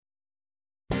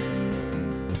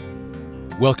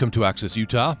Welcome to Access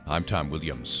Utah. I'm Tom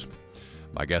Williams.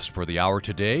 My guest for the hour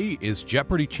today is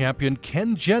Jeopardy champion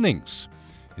Ken Jennings.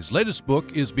 His latest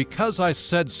book is Because I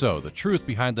Said So, the truth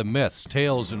behind the myths,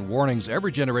 tales, and warnings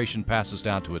every generation passes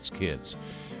down to its kids.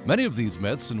 Many of these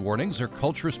myths and warnings are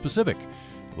culture-specific.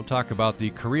 We'll talk about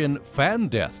the Korean fan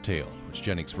death tale, which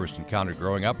Jennings first encountered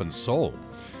growing up in Seoul.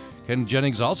 Ken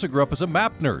Jennings also grew up as a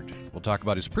map nerd. We'll talk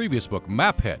about his previous book,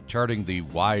 Maphead, charting the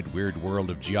wide, weird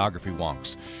world of geography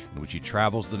wonks, in which he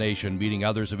travels the nation, meeting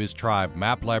others of his tribe,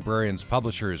 map librarians,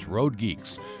 publishers, road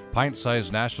geeks,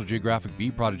 pint-sized National Geographic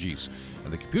bee prodigies,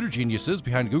 and the computer geniuses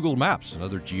behind Google Maps and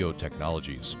other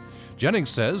geotechnologies. Jennings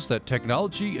says that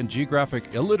technology and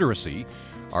geographic illiteracy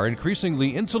are increasingly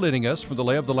insulating us from the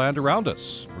lay of the land around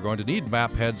us. We're going to need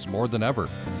map heads more than ever.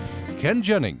 Ken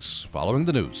Jennings, following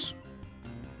the news.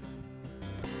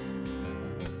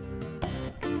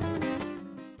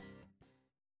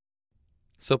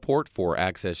 Support for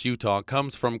Access Utah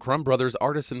comes from Crumb Brothers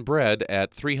Artisan Bread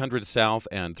at 300 South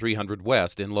and 300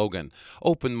 West in Logan.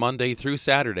 Open Monday through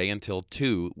Saturday until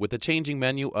 2 with a changing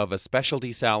menu of a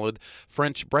specialty salad,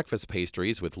 French breakfast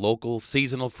pastries with local,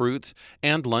 seasonal fruits,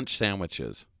 and lunch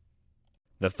sandwiches.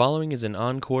 The following is an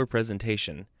encore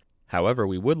presentation. However,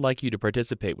 we would like you to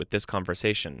participate with this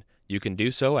conversation. You can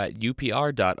do so at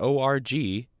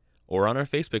upr.org or on our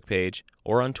Facebook page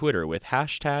or on Twitter with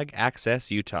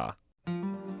 #AccessUtah.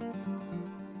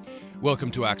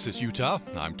 Welcome to Access Utah.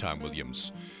 I'm Tom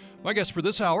Williams. My guest for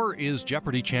this hour is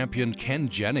Jeopardy champion Ken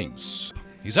Jennings.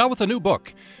 He's out with a new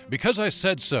book, Because I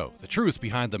Said So, the truth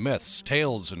behind the myths,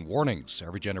 tales, and warnings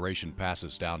every generation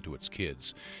passes down to its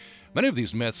kids. Many of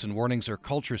these myths and warnings are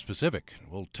culture-specific.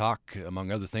 We'll talk,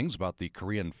 among other things, about the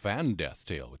Korean fan death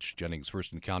tale, which Jennings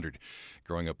first encountered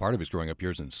part of his growing up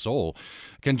years in Seoul.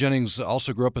 Ken Jennings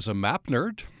also grew up as a map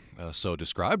nerd. So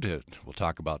described it. We'll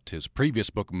talk about his previous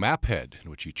book, Maphead,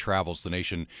 in which he travels the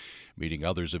nation, meeting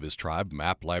others of his tribe,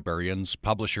 map librarians,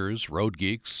 publishers, road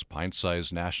geeks,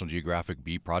 pint-sized National Geographic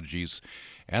bee prodigies,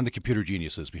 and the computer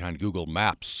geniuses behind Google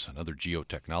Maps and other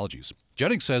geotechnologies.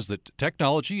 Jennings says that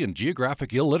technology and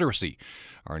geographic illiteracy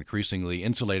are increasingly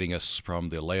insulating us from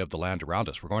the lay of the land around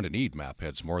us. We're going to need map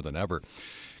heads more than ever.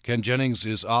 Ken Jennings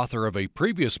is author of a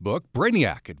previous book,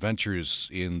 Brainiac, Adventures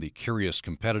in the Curious,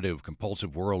 Competitive,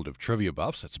 Compulsive World of Trivia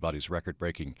Buffs. That's about his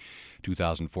record-breaking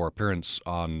 2004 appearance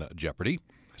on Jeopardy,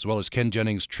 as well as Ken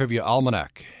Jennings' Trivia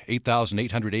Almanac,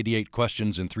 8,888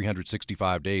 questions in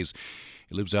 365 days.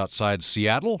 He lives outside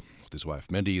Seattle with his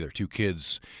wife, Mindy, their two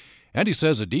kids, and he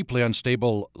says a deeply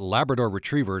unstable Labrador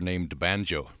retriever named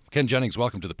Banjo. Ken Jennings,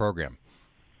 welcome to the program.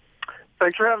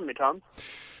 Thanks for having me, Tom.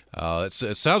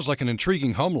 It sounds like an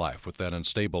intriguing home life with that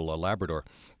unstable Labrador.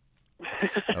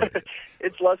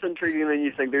 It's less intriguing than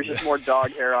you think. There's just more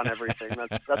dog hair on everything.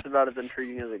 That's about as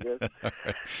intriguing as it gets.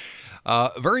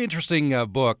 Very interesting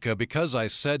book, Because I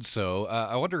Said So.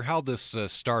 I wonder how this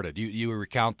started. You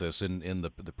recount this in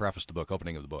the preface to the book,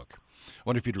 opening of the book. I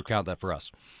wonder if you'd recount that for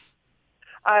us.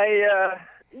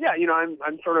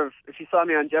 I'm sort of, if you saw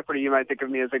me on Jeopardy, you might think of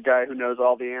me as a guy who knows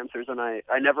all the answers, and I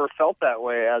never felt that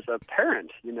way as a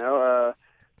parent,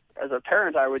 As a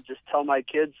parent, I would just tell my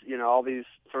kids, all these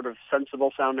sort of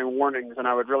sensible-sounding warnings, and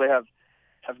I would really have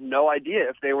no idea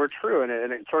if they were true, and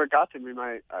it sort of got to me.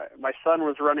 My son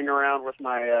was running around with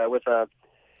with a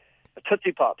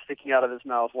Tootsie Pop sticking out of his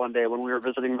mouth one day when we were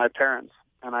visiting my parents,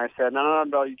 and I said, no,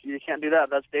 Bill, you can't do that.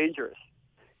 That's dangerous.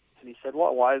 And he said,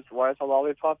 "What? Why is a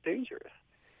lollipop dangerous?"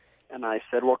 And I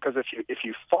said, "Well, because if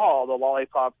you fall, the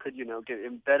lollipop could get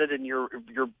embedded in your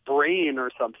brain or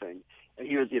something." And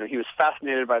he was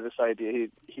fascinated by this idea.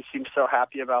 He seemed so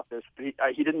happy about this, but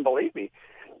he didn't believe me.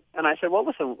 And I said, "Well,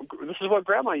 listen, this is what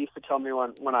Grandma used to tell me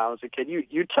when I was a kid.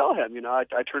 You tell him." I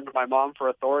turned to my mom for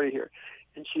authority here,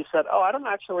 and she said, "Oh, I don't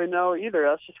actually know either.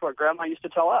 That's just what Grandma used to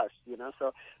tell us."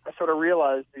 So I sort of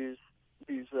realized these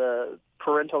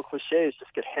parental cliches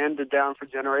just get handed down for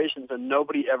generations, and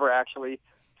nobody ever actually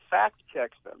fact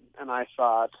checks them. And I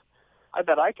thought, I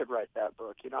bet I could write that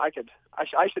book. I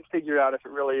should figure out if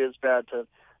it really is bad to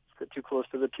get too close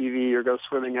to the TV or go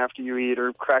swimming after you eat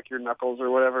or crack your knuckles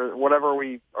or whatever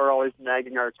we are always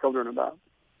nagging our children about.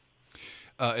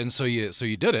 And so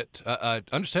you did it. I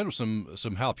understand with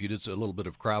some help. You did a little bit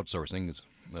of crowdsourcing,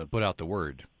 put out the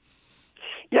word.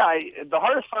 Yeah, the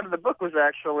hardest part of the book was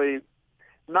actually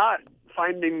not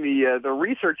finding the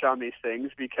research on these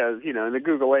things, because in the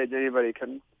Google age anybody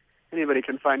can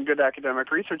find good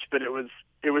academic research, but it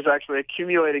was actually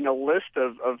accumulating a list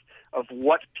of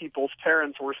what people's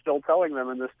parents were still telling them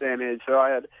in this day and age. So I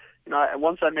had,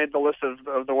 once I made the list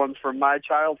of the ones from my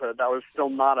childhood, that was still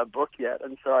not a book yet,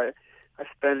 and so I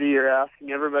spent a year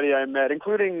asking everybody I met,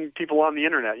 including people on the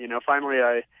internet. Finally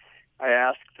I I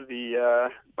asked the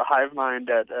hive mind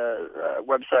at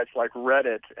websites like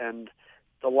Reddit, and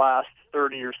the last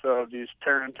 30 or so of these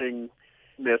parenting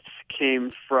myths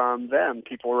came from them.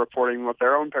 People reporting what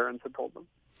their own parents had told them.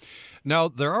 Now,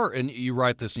 there are, and you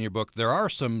write this in your book, there are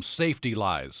some safety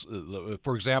lies.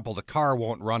 For example, the car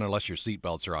won't run unless your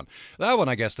seatbelts are on. That one,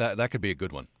 I guess, that could be a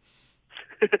good one.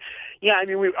 Yeah, I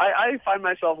mean, I find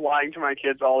myself lying to my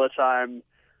kids all the time,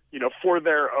 for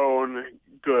their own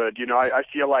good. I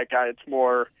feel like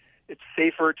it's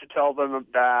safer to tell them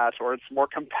that, or it's more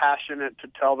compassionate to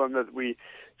tell them that we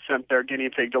sent their guinea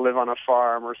pig to live on a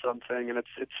farm or something, and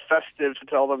it's festive to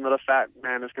tell them that a fat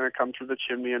man is going to come through the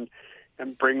chimney and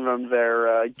bring them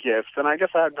their gifts. And I guess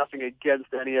I have nothing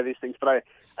against any of these things, but I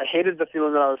hated the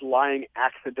feeling that I was lying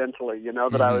accidentally,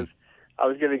 that I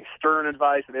was giving stern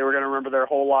advice and they were going to remember their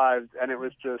whole lives, and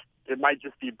it might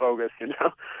just be bogus,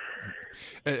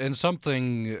 And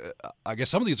something, I guess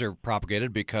some of these are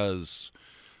propagated because,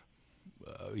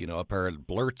 a parent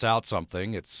blurts out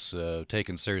something, it's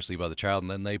taken seriously by the child,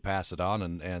 and then they pass it on,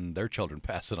 and their children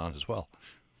pass it on as well.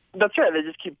 That's right. They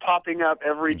just keep popping up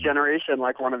every generation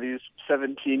like one of these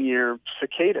 17-year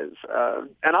cicadas.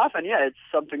 And often, it's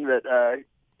something that,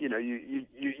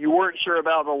 you weren't sure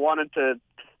about but wanted to.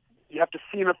 You have to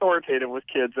seem authoritative with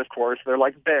kids, of course. They're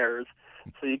like bears,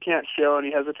 so you can't show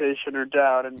any hesitation or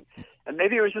doubt. And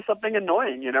maybe it was just something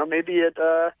annoying, Maybe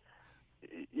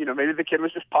maybe the kid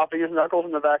was just popping his knuckles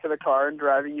in the back of the car and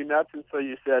driving you nuts, and so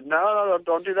you said, no,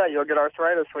 don't do that. You'll get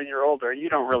arthritis when you're older. You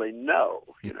don't really know,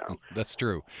 That's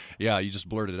true. Yeah, you just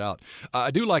blurted it out.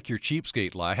 I do like your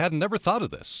cheapskate lie. I had never thought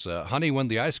of this. Honey, when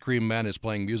the ice cream man is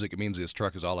playing music, it means his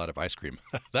truck is all out of ice cream.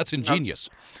 That's ingenious.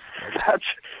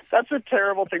 That's a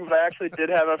terrible thing, but I actually did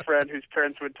have a friend whose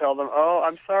parents would tell them, "Oh,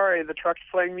 I'm sorry, the truck's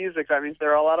playing music. That means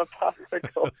they're all out of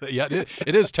popsicles." Yeah,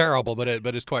 it is terrible, but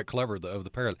it's quite clever of the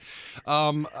parent.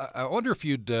 I wonder if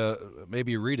you'd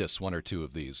maybe read us one or two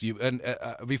of these.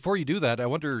 Before you do that, I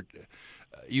wonder.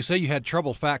 You say you had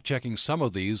trouble fact-checking some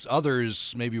of these.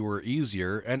 Others maybe were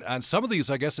easier. And some of these,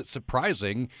 I guess it's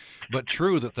surprising, but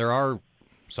true that there are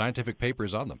scientific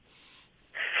papers on them.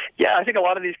 Yeah, I think a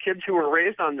lot of these kids who were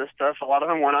raised on this stuff, a lot of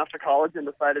them went off to college and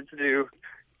decided to do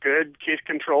good case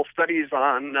control studies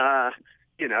on, the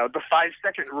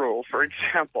 5-second rule, for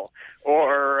example.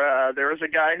 Or there was a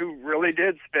guy who really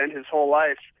did spend his whole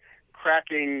life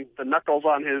cracking the knuckles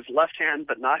on his left hand,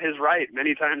 but not his right,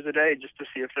 many times a day, just to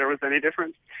see if there was any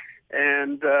difference.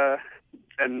 And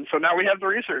so now we have the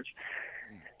research.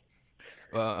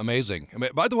 Amazing.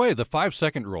 By the way, the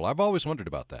 5-second rule, I've always wondered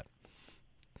about that.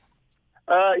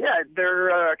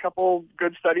 There are a couple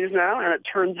good studies now, and it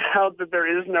turns out that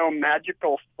there is no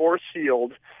magical force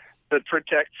field that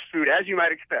protects food, as you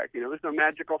might expect. There's no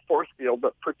magical force field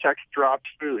that protects dropped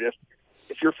food.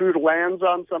 If your food lands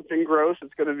on something gross,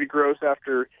 it's going to be gross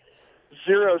after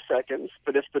 0 seconds.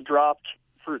 But if the dropped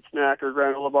fruit snack or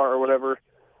granola bar or whatever,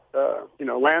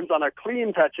 lands on a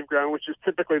clean patch of ground, which is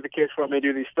typically the case when they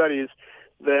do these studies,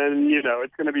 then,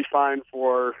 it's going to be fine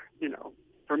for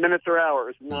minutes or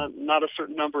hours, not a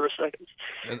certain number of seconds.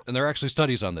 And there are actually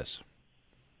studies on this?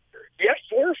 Yes,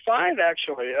 4 or 5,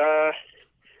 actually.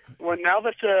 Well, now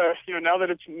that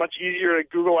it's much easier to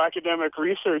Google academic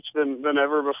research than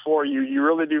ever before, you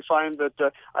really do find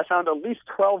that I found at least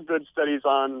 12 good studies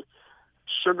on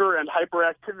sugar and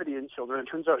hyperactivity in children. It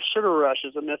turns out sugar rush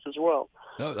is a myth as well.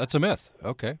 Oh, that's a myth.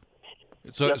 Okay.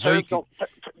 So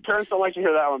parents don't like to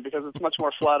hear that one because it's much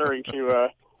more flattering to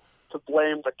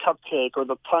blame the cupcake or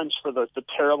the punch for the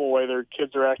terrible way their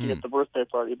kids are acting at the birthday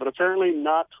party, but apparently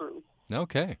not true.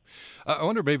 Okay. I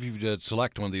wonder maybe if you could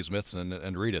select one of these myths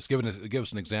and read us. Give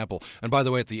us an example. And by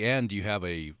the way, at the end, you have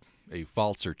a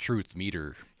false or truth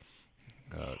meter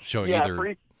showing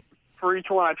either. For each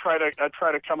one, I try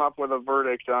to come up with a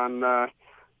verdict on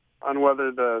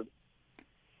whether the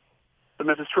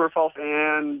myth is true or false.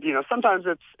 And sometimes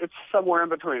it's somewhere in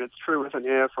between. It's true with an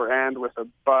if or and with a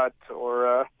but,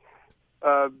 or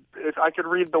if I could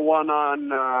read the one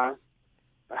on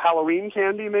Halloween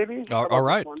candy, maybe. All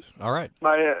right.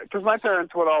 Because my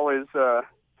parents would always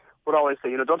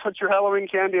say, don't touch your Halloween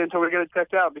candy until we get it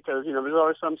checked out, because there's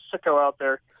always some sicko out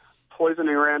there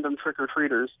poisoning random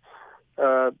trick-or-treaters.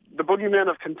 The boogeymen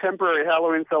of contemporary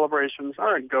Halloween celebrations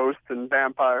aren't ghosts and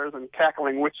vampires and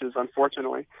cackling witches,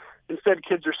 unfortunately. Instead,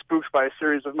 kids are spooked by a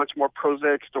series of much more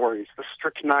prosaic stories: the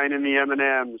strychnine in the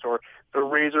M&Ms, or the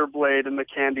razor blade in the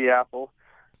candy apple.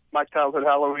 My childhood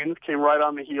Halloweens came right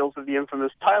on the heels of the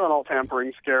infamous Tylenol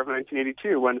tampering scare of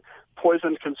 1982, when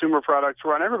poisoned consumer products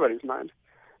were on everybody's mind.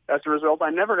 As a result,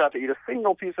 I never got to eat a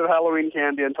single piece of Halloween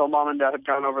candy until Mom and Dad had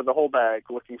gone over the whole bag,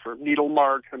 looking for needle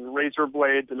marks and razor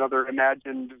blades and other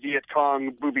imagined Viet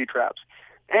Cong booby traps.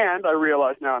 And I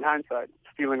realize now in hindsight,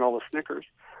 stealing all the Snickers.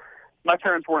 My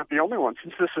parents weren't the only ones.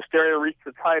 Since this hysteria reached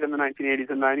its height in the 1980s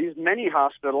and 90s, many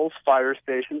hospitals, fire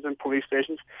stations, and police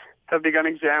stations have begun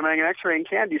examining and x-raying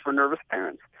candy for nervous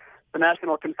parents. The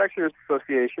National Confectioners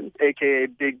Association, a.k.a.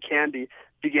 Big Candy,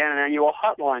 began an annual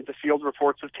hotline to field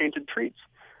reports of tainted treats.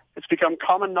 It's become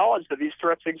common knowledge that these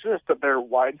threats exist, that they're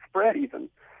widespread even.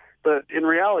 But in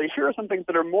reality, here are some things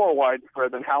that are more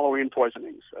widespread than Halloween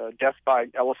poisonings. Death by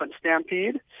elephant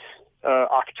stampede,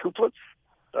 octuplets,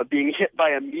 being hit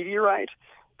by a meteorite.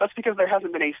 That's because there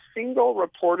hasn't been a single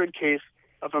reported case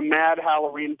of a mad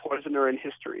Halloween poisoner in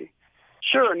history.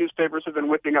 Sure, newspapers have been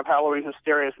whipping up Halloween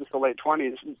hysteria since the late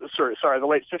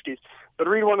 50s. But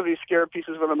read one of these scare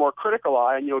pieces with a more critical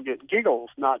eye and you'll get giggles,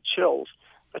 not chills.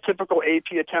 A typical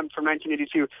AP attempt from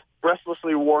 1982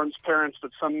 breathlessly warns parents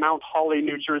that some Mount Holly,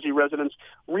 New Jersey residents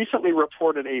recently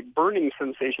reported a burning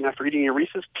sensation after eating a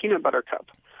Reese's peanut butter cup.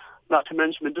 Not to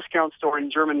mention the discount store in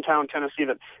Germantown, Tennessee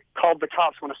that called the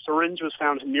cops when a syringe was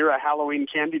found near a Halloween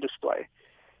candy display.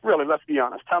 Really, let's be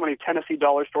honest, how many Tennessee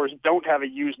dollar stores don't have a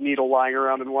used needle lying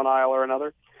around in one aisle or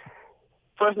another?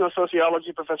 Fresno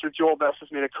sociology professor Joel Best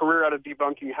has made a career out of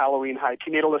debunking Halloween hype.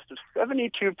 He made a list of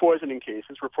 72 poisoning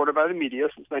cases reported by the media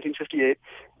since 1958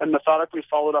 and methodically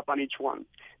followed up on each one.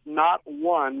 Not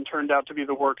one turned out to be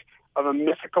the work of a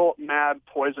mythical mad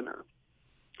poisoner.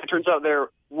 It turns out there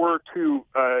were two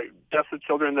deaths of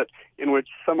children in which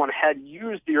someone had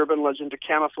used the urban legend to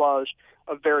camouflage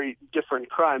a very different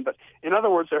crime. But in other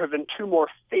words, there have been two more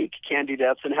fake candy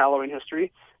deaths in Halloween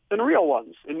history than real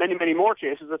ones. In many, many more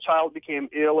cases, a child became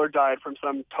ill or died from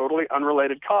some totally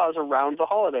unrelated cause around the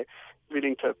holiday,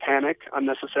 leading to panic,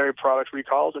 unnecessary product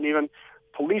recalls, and even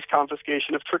police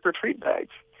confiscation of trick-or-treat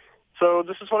bags. So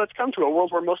this is what it's come to, a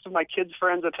world where most of my kids'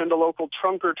 friends attend a local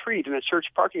trunk-or-treat in a church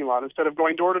parking lot instead of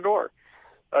going door-to-door.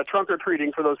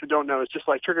 Trunk-or-treating, for those who don't know, is just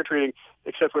like trick-or-treating,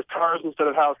 except with cars instead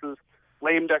of houses,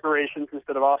 lame decorations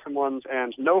instead of awesome ones,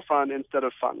 and no fun instead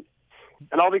of fun.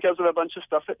 And all because of a bunch of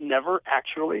stuff that never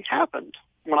actually happened.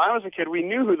 When I was a kid, we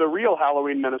knew who the real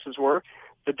Halloween menaces were.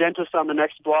 The dentist on the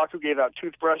next block who gave out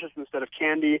toothbrushes instead of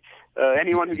candy,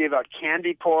 anyone who gave out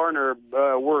candy corn or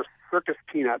worse, circus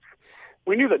peanuts.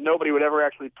 We knew that nobody would ever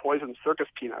actually poison circus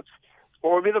peanuts.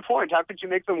 What would be the point? How could you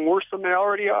make them worse than they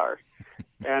already are?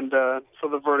 And so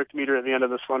the verdict meter at the end of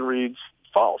this one reads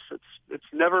false. It's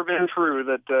never been true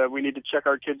that we need to check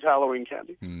our kids' Halloween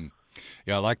candy.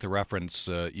 Yeah, I like the reference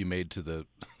you made to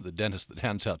the dentist that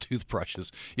hands out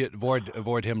toothbrushes. You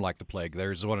avoid him like the plague.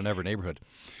 There's one in every neighborhood.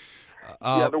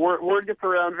 Yeah, the word gets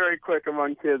around very quick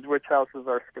among kids which houses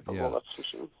are skippable, Yeah. that's for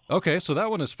sure. Okay, so that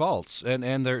one is false,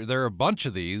 and there are a bunch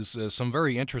of these, some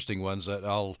very interesting ones that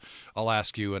I'll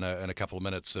ask you in a couple of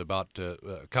minutes about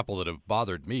a couple that have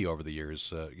bothered me over the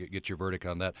years. Get your verdict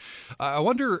on that. I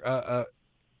wonder,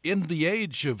 in the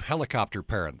age of helicopter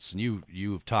parents, and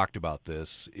you've talked about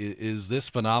this, is this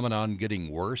phenomenon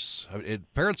getting worse?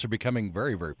 Parents are becoming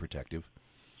very, very protective.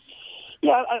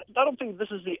 Yeah, I don't think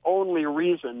this is the only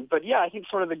reason, but yeah, I think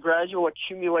sort of the gradual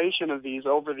accumulation of these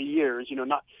over the years,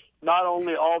 not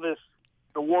only all this,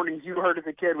 the warnings you heard as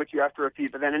a kid, which you have to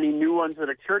repeat, but then any new ones that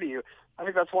occur to you. I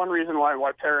think that's one reason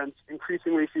why parents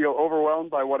increasingly feel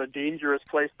overwhelmed by what a dangerous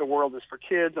place the world is for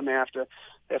kids, and they have to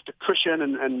cushion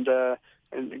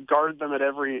and guard them at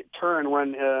every turn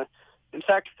when, in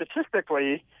fact,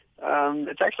 statistically,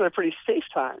 it's actually a pretty safe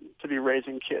time to be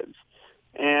raising kids.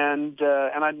 And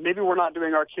maybe we're not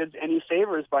doing our kids any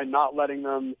favors by not letting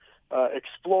them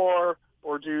explore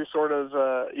or do sort of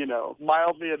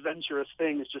mildly adventurous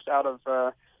things just out of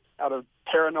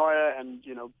paranoia and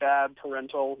bad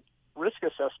parental risk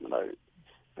assessment.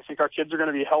 I think our kids are going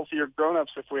to be healthier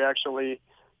grown-ups if we actually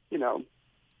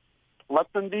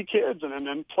let them be kids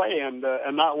and play and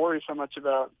not worry so much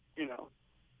about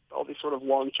all these sort of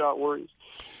long shot worries.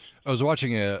 I was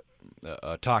watching a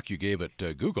talk you gave at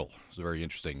Google. It was a very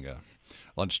interesting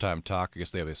lunchtime talk. I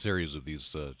guess they have a series of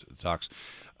these talks.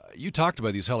 You talked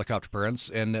about these helicopter parents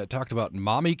and talked about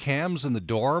mommy cams in the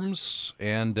dorms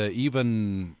and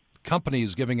even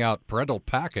companies giving out parental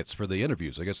packets for the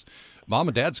interviews. I guess mom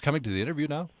and dad's coming to the interview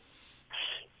now?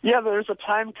 Yeah, there's a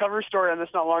Time cover story on this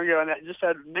not long ago, and it just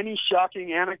had many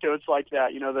shocking anecdotes like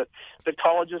that. That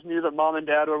colleges knew that mom and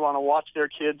dad would want to watch their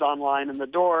kids online in the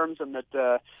dorms, and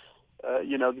that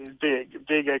these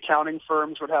big accounting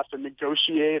firms would have to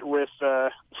negotiate with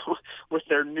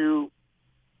their new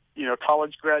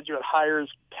college graduate hires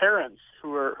parents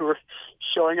who are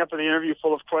showing up in the interview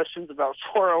full of questions about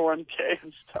 401k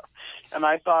and stuff. And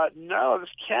I thought, no, this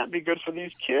can't be good for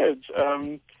these kids.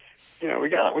 We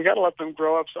got to let them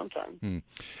grow up sometime.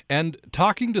 And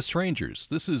talking to strangers,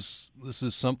 this is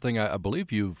something I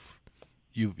believe you've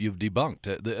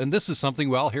debunked, and this is something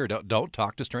we all hear. Don't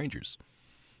talk to strangers.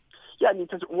 Yeah,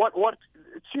 because what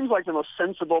it seems like the most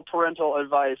sensible parental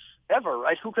advice ever,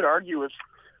 right? Who could argue with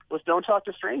don't talk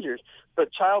to strangers?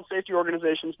 But child safety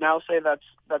organizations now say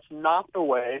that's not the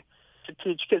way to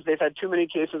teach kids. They've had too many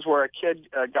cases where a kid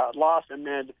got lost and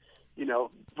then,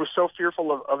 was so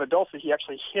fearful of adults that he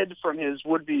actually hid from his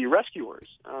would-be rescuers.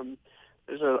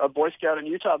 There's a Boy Scout in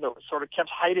Utah that sort of kept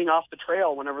hiding off the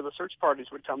trail whenever the search parties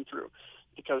would come through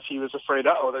because he was afraid,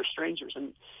 they're strangers.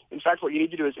 And in fact, what you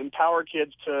need to do is empower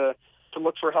kids to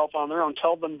look for help on their own.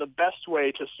 Tell them the best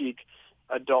way to seek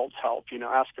adult help.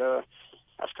 Ask a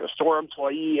store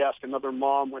employee, ask another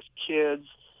mom with kids,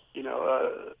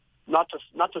 not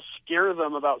to scare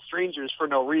them about strangers for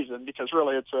no reason, because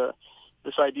really it's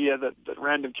this idea that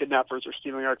random kidnappers are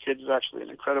stealing our kids is actually an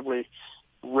incredibly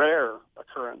rare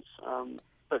occurrence.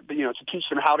 But to teach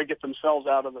them how to get themselves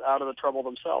out of the trouble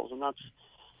themselves, and that's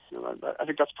I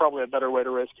think that's probably a better way to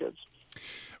raise kids.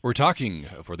 We're talking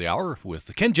for the hour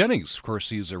with Ken Jennings. Of course,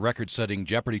 he's a record-setting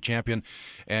Jeopardy champion,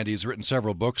 and he's written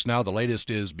several books now. The latest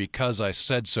is Because I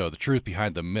Said So, The Truth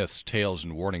Behind the Myths, Tales,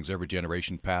 and Warnings Every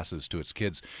Generation Passes to Its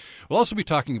Kids. We'll also be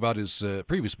talking about his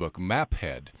previous book,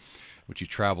 Maphead, which he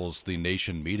travels the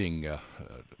nation meeting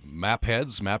map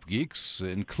heads, map geeks,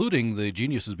 including the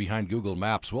geniuses behind Google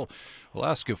Maps. We'll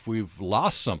ask if we've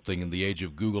lost something in the age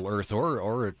of Google Earth,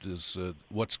 or it is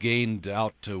what's gained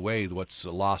outweigh what's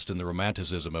lost in the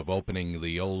romanticism of opening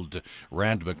the old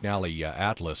Rand McNally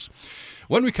Atlas.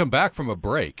 When we come back from a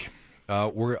break,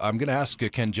 I'm going to ask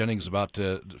Ken Jennings about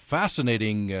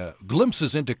fascinating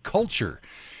glimpses into culture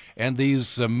and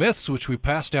these myths which we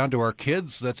pass down to our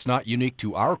kids. That's not unique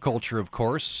to our culture, of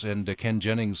course, and Ken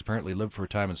Jennings apparently lived for a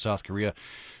time in South Korea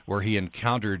where he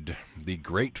encountered the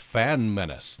Great Fan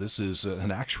Menace. This is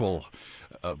an actual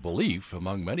belief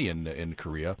among many in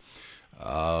Korea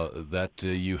that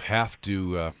you have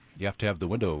to have the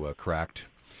window cracked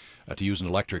to use an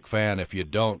electric fan. If you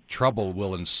don't, trouble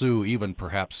will ensue, even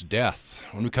perhaps death.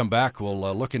 When we come back,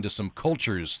 we'll look into some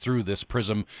cultures through this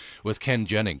prism with Ken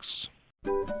Jennings.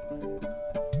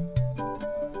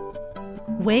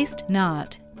 Waste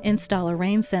not. Install a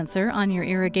rain sensor on your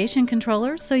irrigation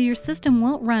controller so your system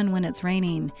won't run when it's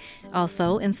raining.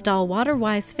 Also, install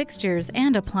water-wise fixtures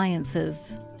and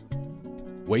appliances.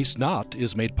 Waste Not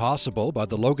is made possible by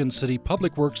the Logan City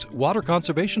Public Works Water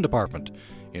Conservation Department.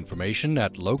 Information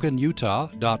at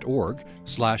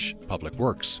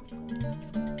loganutah.org/publicworks.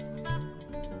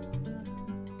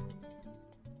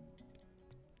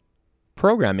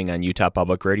 Programming on Utah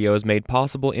Public Radio is made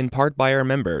possible in part by our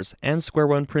members and Square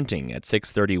One Printing at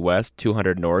 630 West,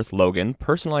 200 North, Logan.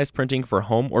 Personalized printing for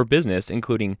home or business,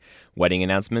 including wedding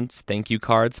announcements, thank you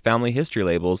cards, family history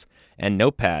labels, and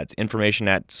notepads. Information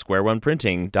at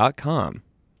squareoneprinting.com.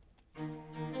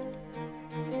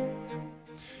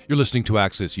 You're listening to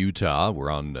Access Utah.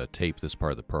 We're on tape this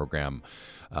part of the program.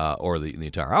 Or the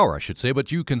entire hour, I should say, but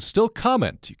you can still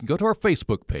comment. You can go to our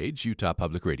Facebook page, Utah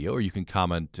Public Radio, or you can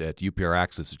comment at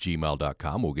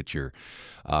upraccess@gmail.com. We'll get your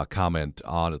comment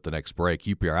on at the next break,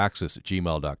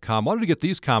 upraccess@gmail.com. Wanted to get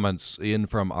these comments in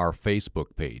from our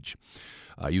Facebook page,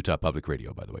 Utah Public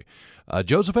Radio, by the way.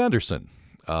 Joseph Anderson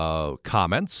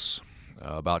comments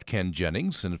about Ken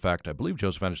Jennings. In fact, I believe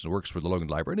Joseph Anderson works for the Logan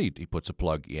Library, and he puts a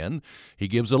plug in. He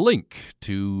gives a link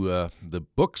to the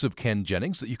books of Ken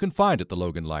Jennings that you can find at the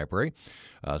Logan Library.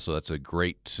 So that's a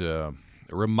great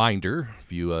reminder.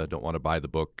 If you don't want to buy the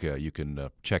book, you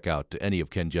can check out any of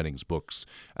Ken Jennings' books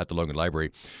at the Logan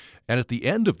Library. And at the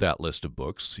end of that list of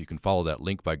books, you can follow that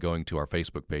link by going to our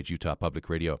Facebook page, Utah Public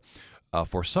Radio.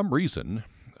 For some reason,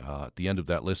 at the end of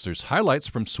that list, there's highlights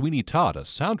from Sweeney Todd, a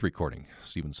sound recording.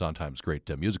 Stephen Sondheim's great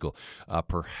musical.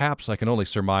 Perhaps I can only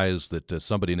surmise that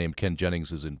somebody named Ken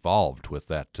Jennings is involved with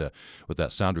that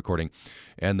sound recording.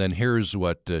 And then here's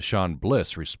what Sean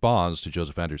Bliss responds to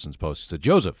Joseph Anderson's post. He said,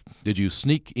 "Joseph, did you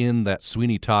sneak in that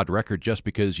Sweeney Todd record just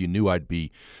because you knew I'd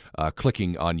be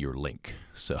clicking on your link?"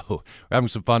 So we're having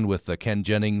some fun with Ken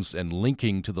Jennings and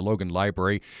linking to the Logan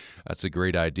Library. That's a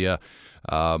great idea.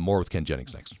 More with Ken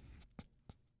Jennings next.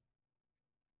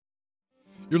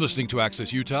 You're listening to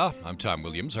Access Utah. I'm Tom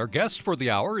Williams. Our guest for the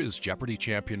hour is Jeopardy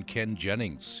champion Ken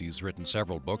Jennings. He's written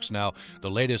several books now.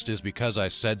 The latest is Because I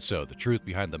Said So, The Truth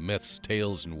Behind the Myths,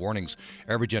 Tales, and Warnings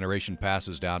Every Generation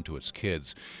Passes Down to Its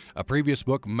Kids. A previous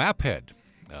book, Maphead,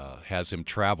 has him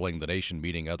traveling the nation,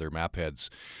 meeting other map heads,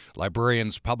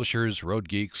 librarians, publishers, road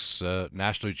geeks,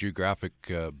 National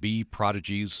Geographic bee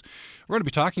prodigies. We're going to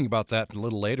be talking about that a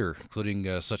little later,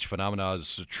 including such phenomena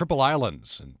as triple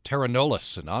islands and terra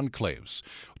nullius and enclaves.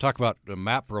 We'll talk about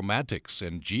map romantics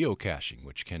and geocaching,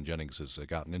 which Ken Jennings has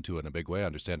gotten into in a big way, I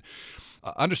understand.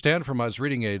 I was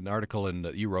reading an article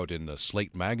you wrote in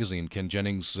Slate magazine, Ken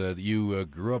Jennings, you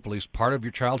grew up at least part of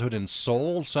your childhood in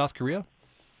Seoul, South Korea?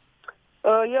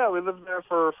 Yeah, we lived there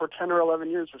for 10 or 11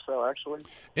 years or so, actually.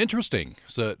 Interesting.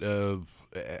 So,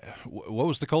 what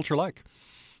was the culture like?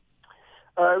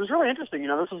 It was really interesting.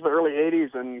 This was the early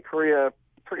 80s, and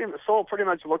Seoul pretty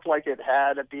much looked like it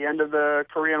had at the end of the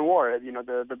Korean War.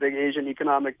 The big Asian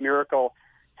economic miracle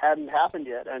hadn't happened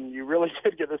yet, and you really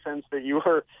did get the sense that you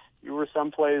were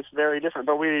someplace very different.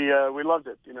 But we loved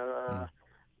it.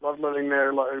 Loved living there.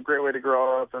 A great way to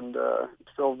grow up, and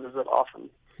still visit often.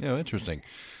 Yeah, interesting.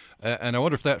 And I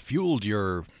wonder if that fueled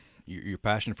your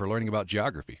passion for learning about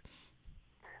geography.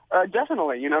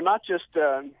 Definitely, not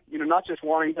just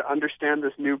wanting to understand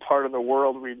this new part of the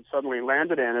world we'd suddenly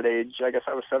landed in at age, I guess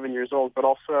I was 7 years old, but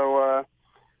also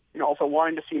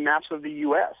wanting to see maps of the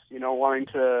U.S. Wanting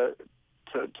to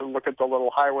look at the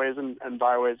little highways and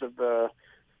byways of the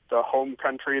home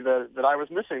country that I was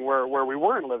missing, where we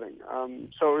weren't living.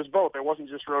 So it was both. It wasn't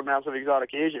just road maps of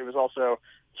exotic Asia. It was also,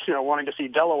 wanting to see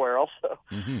Delaware also.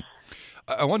 Mm-hmm.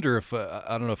 I wonder if,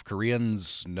 I don't know if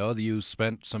Koreans know that you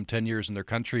spent some 10 years in their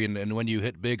country, and when you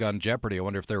hit big on Jeopardy, I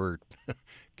wonder if there were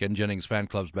Ken Jennings fan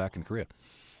clubs back in Korea.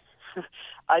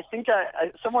 I think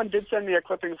someone did send me a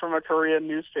clipping from a Korean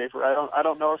newspaper. I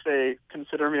don't know if they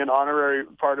consider me an honorary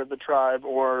part of the tribe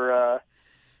or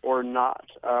not.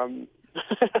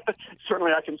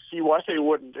 Certainly, I can see why they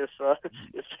wouldn't if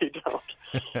they don't.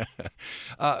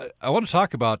 I want to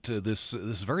talk about this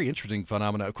very interesting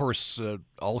phenomenon. Of course,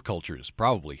 all cultures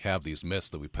probably have these myths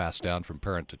that we pass down from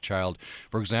parent to child.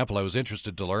 For example, I was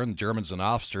interested to learn Germans and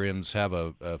Austrians have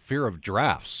a fear of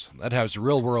giraffes. That has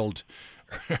real world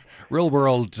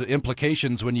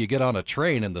implications when you get on a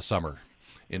train in the summer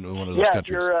in one of those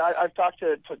countries. I've talked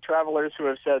to travelers who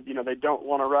have said they don't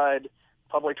want to ride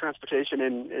public transportation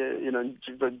in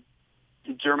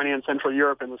Germany and Central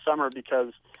Europe in the summer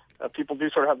because people do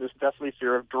sort of have this deathly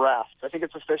fear of giraffes. I think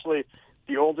it's especially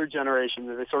the older generation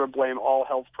that they sort of blame all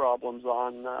health problems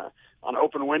on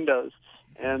open windows.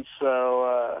 And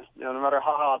so, no matter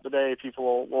how hot the day,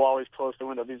 people will always close the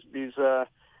window. These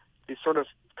sort of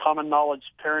common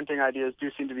knowledge parenting ideas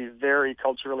do seem to be very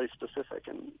culturally specific.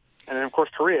 And of course,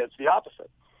 Korea, it's the opposite.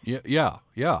 Yeah.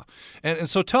 And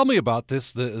so tell me about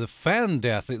this, the fan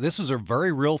death. This is a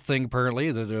very real thing, apparently,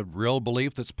 a real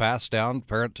belief that's passed down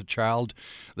parent to child.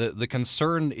 The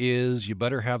concern is you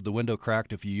better have the window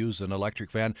cracked if you use an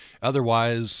electric fan.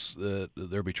 Otherwise,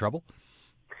 there'll be trouble.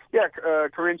 Yeah,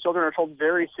 Korean children are told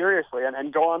very seriously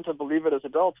and go on to believe it as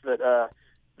adults that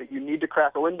you need to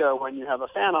crack a window when you have a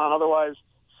fan on. Otherwise,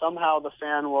 somehow the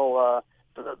fan will...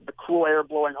 The cool air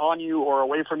blowing on you or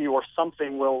away from you or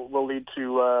something will lead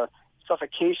to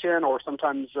suffocation or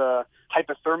sometimes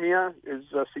hypothermia is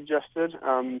suggested.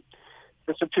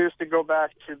 This appears to go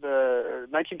back to the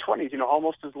 1920s,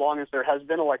 almost as long as there has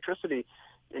been electricity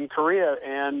in Korea,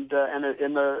 and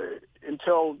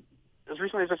until as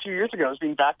recently as a few years ago, it was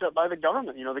being backed up by the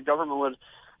government. The government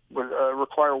would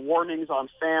require warnings on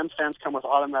fans. Fans come with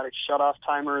automatic shut-off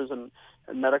timers, and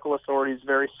medical authorities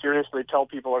very seriously tell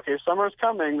people, okay, summer is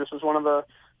coming. This is one of the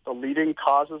leading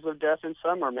causes of death in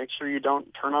summer. Make sure you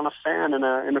don't turn on a fan in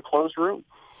a closed room.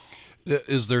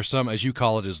 Is there some, as you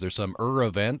call it, is there some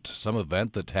event, some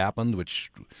event that happened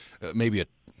which maybe it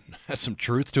had some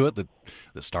truth to it that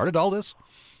started all this?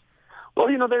 Well,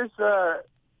 there's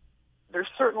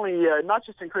certainly, not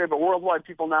just in Korea, but worldwide,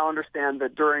 people now understand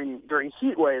that during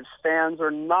heat waves, fans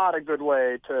are not a good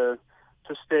way to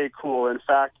stay cool. In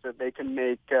fact, that they can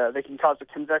cause a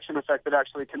convection effect that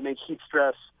actually can make heat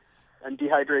stress and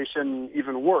dehydration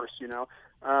even worse.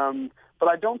 But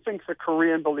I don't think the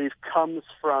Korean belief comes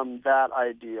from that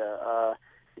idea.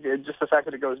 Just the fact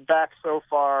that it goes back so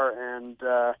far and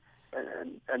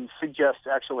suggests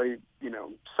actually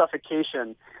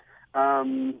suffocation.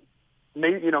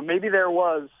 Maybe there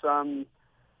was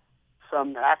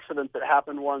some accident that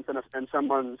happened once, and some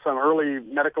early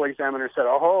medical examiner said,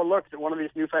 "Oh, look, one of these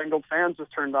newfangled fans was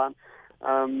turned on."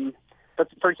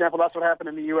 For example, that's what happened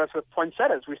in the U.S. with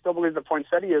poinsettias. We still believe that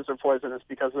poinsettias are poisonous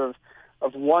because of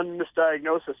one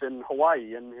misdiagnosis in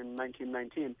Hawaii in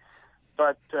 1919.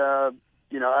 But I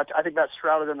think that's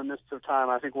shrouded in the mists of time.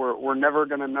 I think we're never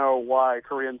going to know why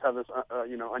Koreans have this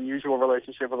unusual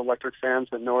relationship with electric fans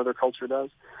that no other culture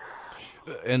does.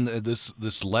 And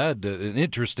this led an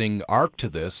interesting arc to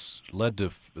this. Led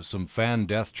to some fan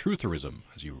death trutherism,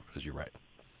 as you write.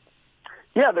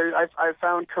 Yeah, I've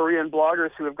found Korean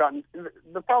bloggers who have gotten.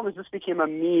 The problem is this became a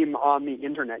meme on the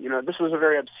internet. This was a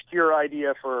very obscure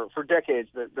idea for decades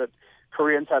that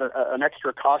Koreans had an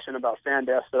extra caution about fan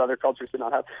deaths that other cultures did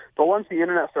not have. But once the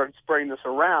internet started spreading this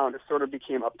around, it sort of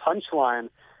became a punchline,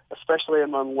 especially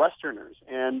among Westerners.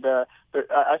 And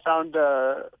I found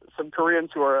some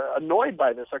Koreans who are annoyed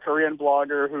by this. A Korean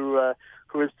blogger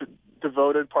who has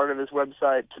devoted part of his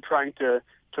website to trying to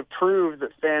prove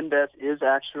that fan death is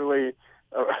actually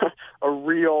a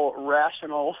real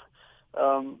rational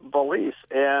belief.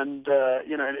 And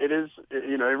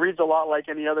it reads a lot like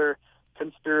any other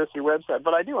conspiracy website.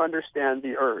 But I do understand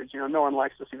the urge. No one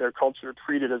likes to see their culture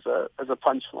treated as a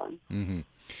punchline. Mm-hmm.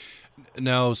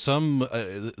 Now,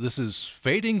 this is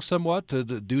fading somewhat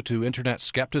due to internet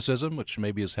skepticism, which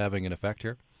maybe is having an effect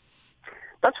here.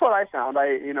 That's what I found.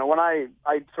 When I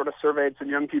sort of surveyed some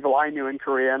young people I knew in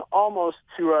Korea, and almost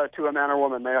to a man or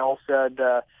woman, they all said,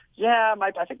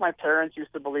 I think my parents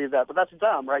used to believe that, but that's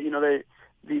dumb, right?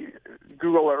 The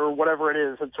Google or whatever it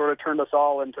is had sort of turned us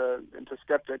all into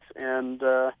skeptics. And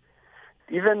I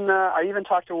even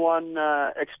talked to one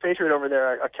expatriate over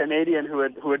there, a Canadian who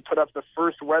had put up the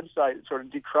first website sort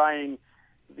of decrying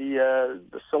the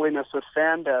silliness of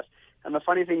fan death. And the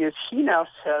funny thing is, he now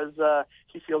says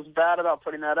he feels bad about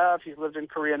putting that up. He's lived in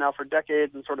Korea now for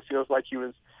decades and sort of feels like he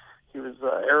was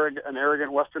an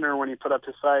arrogant Westerner when he put up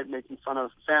his site making fun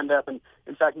of fan death. And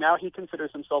in fact, now he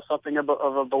considers himself something of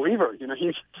a believer.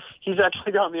 He's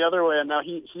actually gone the other way, and now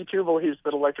he too believes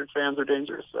that electric fans are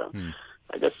dangerous. So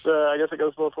I guess it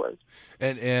goes both ways.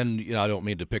 And I don't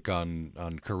mean to pick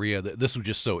on Korea. This was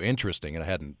just so interesting, and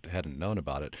I hadn't known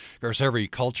about it. Of course, every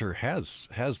culture has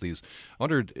these. I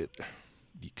wondered,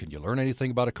 can you learn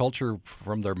anything about a culture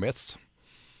from their myths?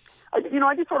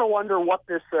 I just sort of wonder what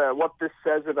this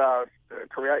says about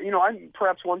Korea.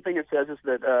 Perhaps one thing it says is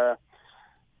that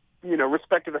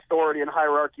respect of authority and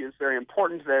hierarchy is very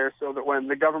important there, so that when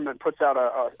the government puts out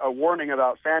a warning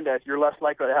about fan death, you're less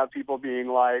likely to have people being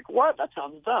like, "What? That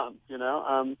sounds dumb,"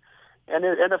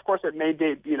 And of course, it may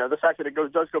date. The fact that it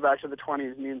does go back to the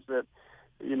 20s means that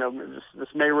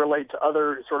this may relate to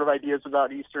other sort of ideas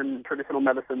about Eastern traditional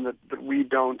medicine that we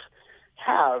don't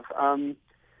have.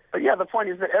 But yeah, the point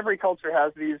is that every culture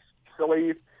has these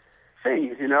silly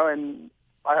things, and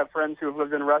I have friends who have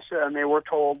lived in Russia, and they were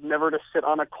told never to sit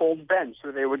on a cold bench,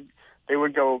 or they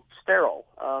would go sterile.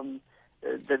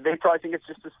 They probably think it's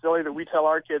just as silly that we tell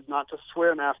our kids not to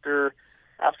swim after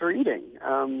eating.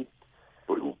 I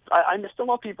still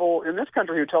know people in this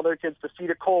country who tell their kids to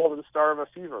feed a cold and starve a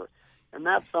fever, and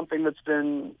that's something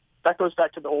that goes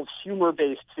back to the old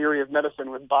humor-based theory of medicine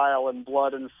with bile and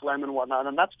blood and phlegm and whatnot,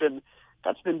 and that's been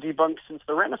debunked since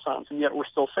the Renaissance, and yet we're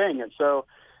still saying it. So,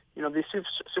 these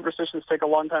superstitions take a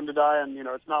long time to die, and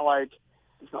it's not like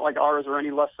ours are any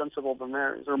less sensible than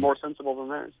theirs or more sensible than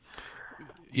theirs.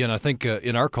 Yeah, and I think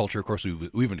in our culture, of course,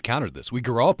 we've encountered this. We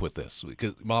grew up with this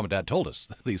because Mom and Dad told us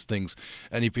these things.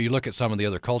 And if you look at some of the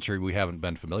other culture, we haven't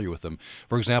been familiar with them.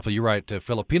 For example, you write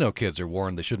Filipino kids are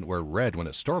warned they shouldn't wear red when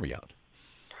it's stormy out.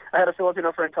 I had a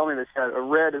Filipino friend tell me this.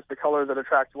 Red is the color that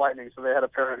attracts lightning. So they had a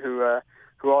parent who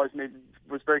always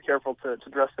was very careful to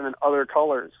dress them in other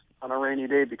colors on a rainy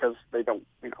day because they don't,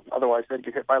 otherwise they'd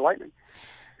get hit by lightning.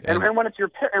 And when it's your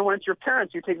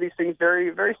parents, you take these things very,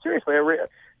 very seriously.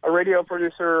 A radio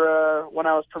producer, when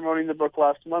I was promoting the book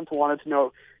last month, wanted to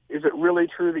know, is it really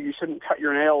true that you shouldn't cut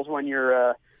your nails when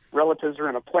your relatives are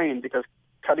in a plane because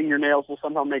cutting your nails will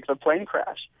somehow make the plane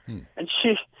crash? And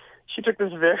she took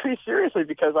this very seriously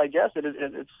because I guess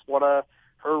it's what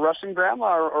her Russian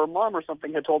grandma or mom or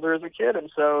something had told her as a kid.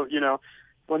 And so,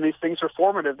 when these things are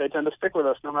formative, they tend to stick with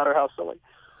us no matter how silly.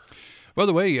 By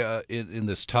the way, in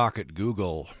this talk at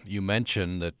Google, you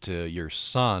mentioned that your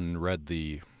son read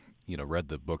the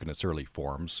book in its early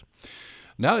forms.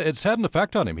 Now it's had an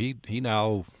effect on him. He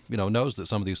now knows that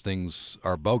some of these things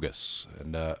are bogus,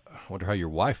 and I wonder how your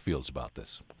wife feels about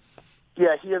this.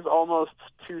 Yeah, he is almost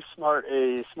too smart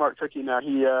a smart cookie now.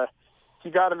 He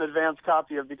got an advanced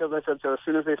copy of Because I Said So as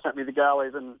soon as they sent me the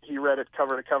galleys, and he read it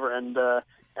cover to cover, and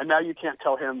now you can't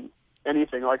tell him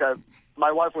anything. Like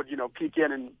my wife would peek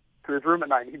in to his room at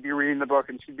night, and he'd be reading the book,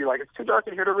 and she'd be like, "It's too dark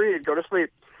in here to read. Go to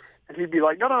sleep." And he'd be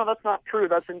like, "No, that's not true.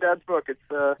 That's in Dad's book.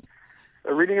 It's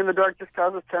reading in the dark just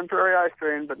causes temporary eye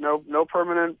strain, but no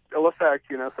permanent ill effect."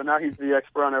 So now he's the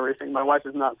expert on everything. My wife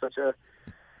is not such a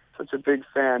big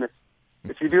fan.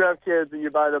 If you do have kids and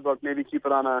you buy the book, maybe keep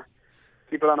it on a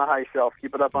keep it on a high shelf,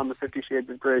 keep it up on the 50 Shades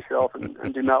of Grey shelf,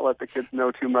 and do not let the kids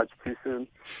know too much too soon.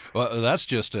 Well, that's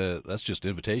just an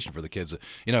invitation for the kids,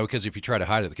 because if you try to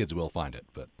hide it, the kids will find it.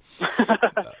 But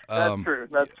that's true.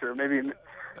 That's true. Maybe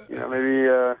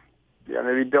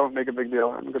don't make a big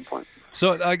deal. That's a good point.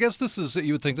 So I guess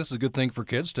you would think this is a good thing for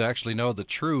kids to actually know the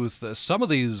truth. Some of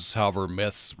these, however,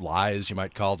 myths, lies, you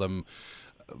might call them,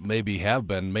 maybe have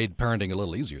been made parenting a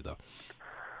little easier, though.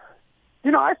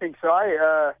 I think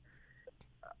so.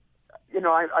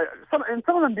 Some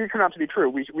of them do turn out to be true.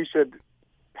 We should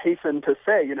hasten to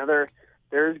say,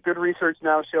 there's good research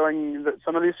now showing that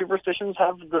some of these superstitions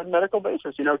have good medical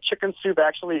basis. Chicken soup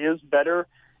actually is better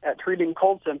at treating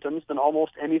cold symptoms than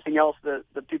almost anything else that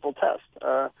people test.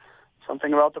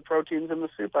 Something about the proteins in the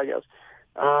soup, I guess.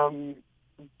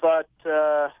 But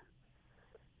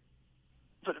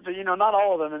not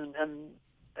all of them,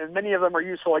 and many of them are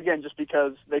useful again just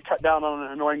because they cut down on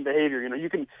an annoying behavior. You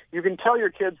can tell your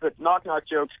kids that knock-knock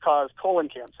jokes cause colon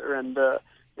cancer, and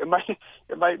it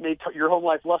might make your home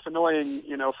life less annoying,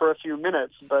 for a few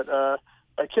minutes, but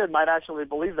a kid might actually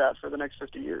believe that for the next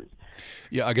 50 years.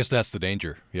 Yeah, I guess that's the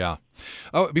danger. Yeah.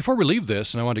 Oh, before we leave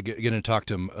this, and I want to get in and talk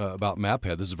to him about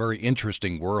MapHead. This is a very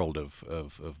interesting world of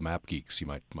map geeks, you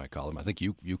might call them. I think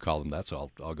you call them that, so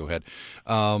I'll go ahead.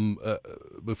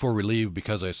 Before we leave,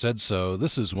 because I said so,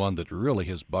 this is one that really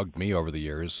has bugged me over the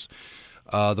years.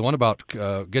 The one about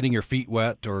getting your feet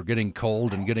wet or getting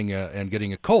cold and getting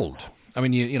a cold. I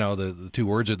mean, the two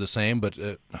words are the same, but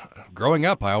growing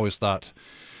up, I always thought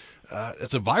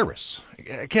it's a virus.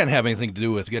 It can't have anything to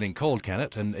do with getting cold, can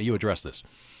it? And you address this.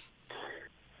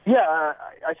 Yeah,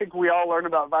 I think we all learn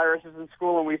about viruses in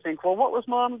school, and we think, well, what was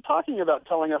Mom talking about,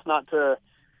 telling us not to,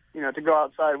 to go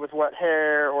outside with wet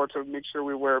hair or to make sure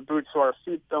we wear boots so our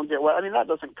feet don't get wet? I mean,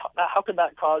 how could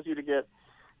that cause you to get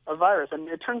a virus? And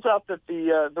it turns out that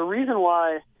the reason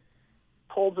why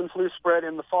colds and flu spread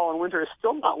in the fall and winter is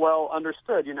still not well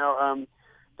understood.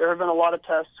 There have been a lot of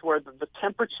tests where the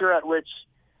temperature at which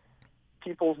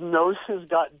people's noses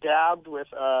got dabbed with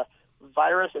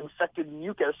virus-infected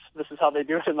mucus, this is how they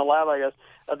do it in the lab, I guess,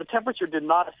 the temperature did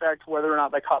not affect whether or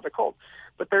not they caught the cold.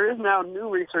 But there is now new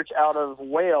research out of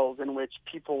Wales in which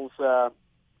people's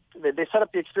they set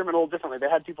up the experiment a little differently. They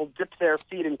had people dip their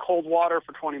feet in cold water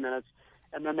for 20 minutes,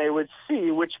 and then they would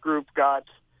see which group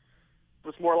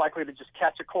was more likely to just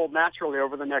catch a cold naturally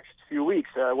over the next few weeks,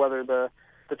 whether the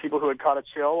people who had caught a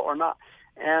chill or not.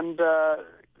 And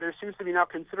there seems to be now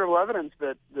considerable evidence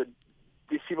that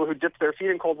these people who dipped their feet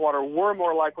in cold water were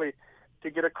more likely to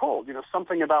get a cold.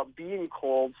 Something about being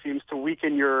cold seems to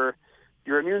weaken your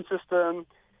immune system,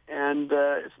 and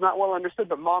it's not well understood.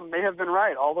 But Mom may have been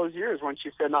right all those years when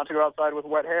she said not to go outside with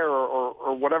wet hair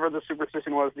or whatever the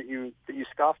superstition was that you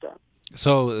scoffed at.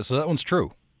 So that one's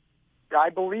true. I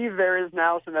believe there is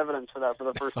now some evidence for that for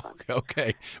the first time.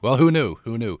 Okay. Well, who knew?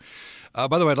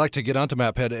 By the way, I'd like to get onto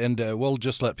MapHead, and we'll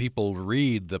just let people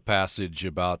read the passage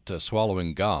about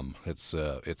swallowing gum. It's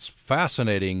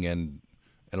fascinating and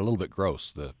a little bit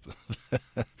gross,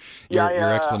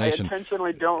 your explanation. I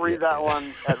intentionally don't read that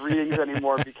one at readings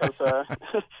anymore because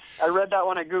I read that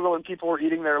one at Google and people were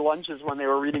eating their lunches when they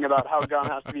were reading about how gum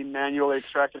has to be manually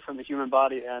extracted from the human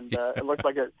body, and it looked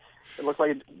like it was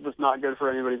not good for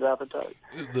anybody's appetite.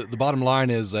 The bottom line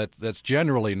is that that's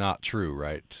generally not true,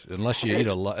 right? Unless you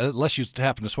unless you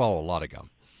happen to swallow a lot of gum.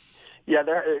 Yeah,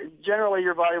 generally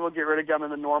your body will get rid of gum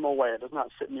in the normal way. It does not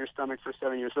sit in your stomach for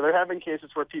 7 years. So there have been cases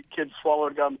where kids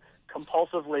swallowed gum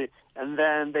compulsively, and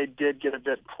then they did get a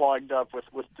bit clogged up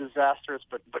with disastrous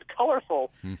but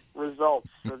colorful results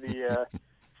for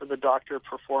the doctor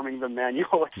performing the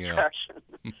manual extraction.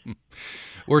 Yeah.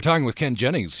 We're talking with Ken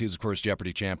Jennings. He's, of course,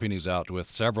 Jeopardy champion. He's out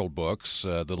with several books.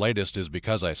 The latest is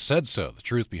Because I Said So, the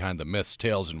truth behind the myths,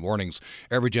 tales, and warnings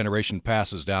every generation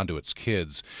passes down to its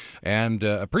kids. And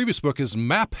a previous book is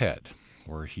MapHead,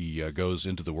 where he goes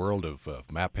into the world of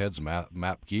map heads,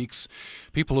 map geeks,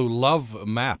 people who love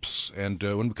maps. And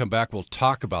when we come back, we'll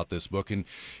talk about this book,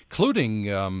 including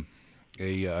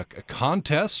a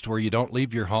contest where you don't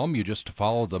leave your home, you just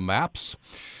follow the maps.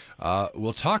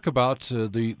 We'll talk about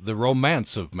the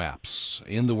romance of maps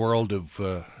in the world of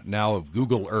now of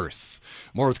Google Earth.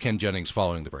 More with Ken Jennings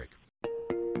following the break.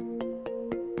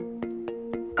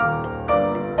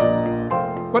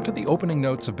 What do the opening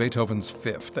notes of Beethoven's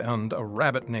Fifth and a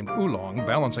rabbit named Oolong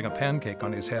balancing a pancake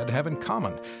on his head have in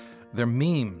common? They're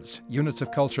memes, units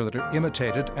of culture that are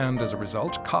imitated and, as a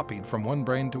result, copied from one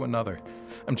brain to another.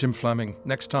 I'm Jim Fleming.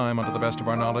 Next time on To the Best of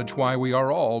Our Knowledge, why we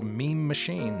are all meme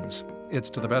machines. It's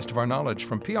To the Best of Our Knowledge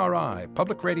from PRI,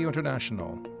 Public Radio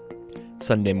International.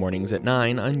 Sunday mornings at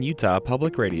 9 on Utah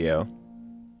Public Radio.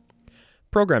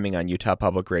 Programming on Utah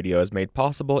Public Radio is made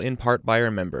possible in part by our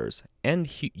members and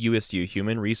USU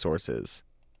Human Resources.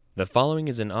 The following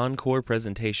is an encore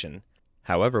presentation.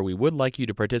 However, we would like you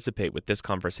to participate with this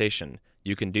conversation.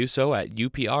 You can do so at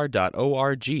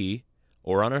upr.org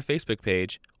or on our Facebook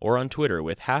page or on Twitter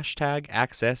with hashtag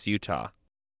AccessUtah.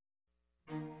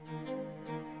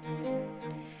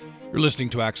 You're listening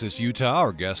to Access Utah.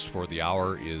 Our guest for the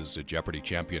hour is Jeopardy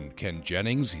champion Ken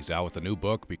Jennings. He's out with a new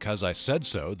book, Because I Said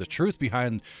So, the truth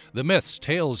behind the myths,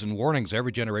 tales, and warnings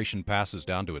every generation passes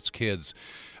down to its kids.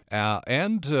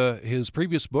 And his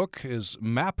previous book is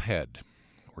Maphead,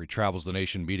 where he travels the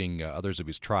nation meeting others of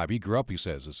his tribe. He grew up, he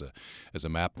says, as a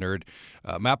map nerd.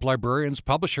 Map librarians,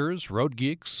 publishers, road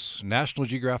geeks, National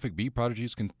Geographic bee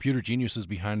prodigies, computer geniuses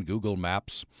behind Google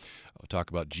Maps. We'll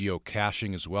talk about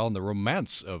geocaching as well and the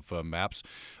romance of maps.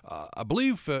 I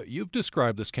believe you've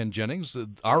described this, Ken Jennings,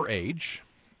 our age,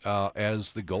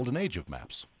 as the golden age of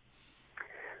maps.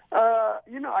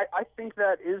 I think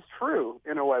that is true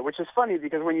in a way, which is funny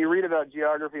because when you read about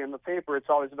geography in the paper, it's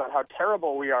always about how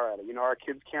terrible we are at it. Our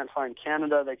kids can't find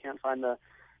Canada. They can't find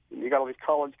you got all these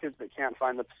college kids that can't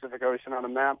find the Pacific Ocean on a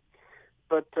map.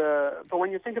 But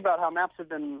when you think about how maps have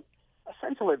been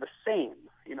essentially the same,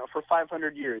 for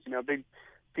 500 years, a big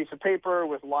piece of paper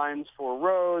with lines for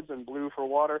roads and blue for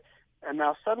water. And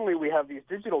now suddenly we have these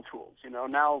digital tools,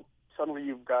 now suddenly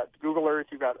you've got Google Earth,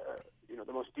 you've got,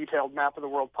 the most detailed map of the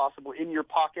world possible in your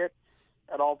pocket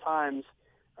at all times.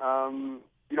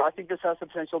 I think this has the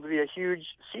potential to be a huge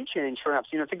sea change for maps.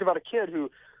 Think about a kid who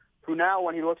now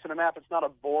when he looks at a map, it's not a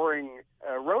boring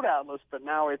road atlas, but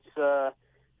now it's a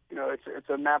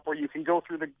map where you can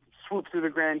swoop through the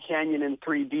Grand Canyon in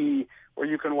 3D, where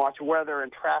you can watch weather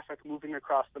and traffic moving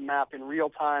across the map in real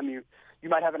time. You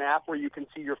might have an app where you can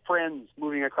see your friends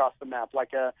moving across the map,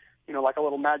 like a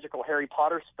little magical Harry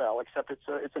Potter spell, except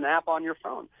it's an app on your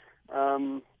phone.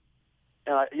 And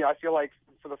I feel like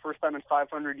for the first time in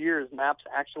 500 years, maps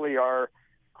actually are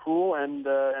cool and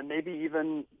maybe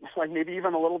even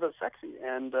a little bit sexy.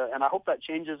 And I hope that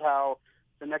changes how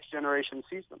the next generation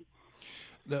sees them.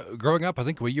 Growing up, I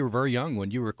think you were very young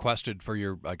when you requested for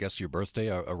your birthday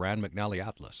a Rand McNally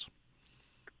Atlas.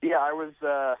 Yeah, I was.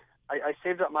 I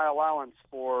saved up my allowance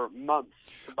for months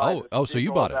to buy this so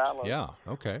you bought it? Atlas. Yeah,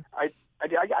 okay. I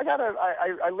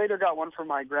later got one for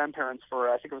my grandparents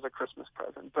I think it was a Christmas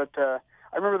present. But I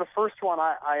remember the first one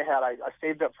I had. I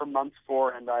saved up for months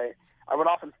for, and I would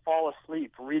often fall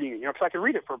asleep reading it. Because I could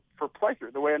read it for pleasure,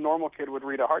 the way a normal kid would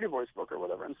read a Hardy Boys book or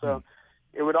whatever. And so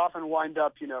it would often wind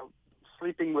up,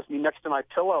 sleeping with me next to my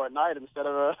pillow at night instead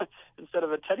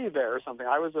of a teddy bear or something.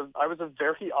 I was a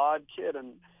very odd kid,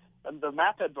 and the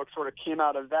Maphead book sort of came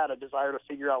out of that, a desire to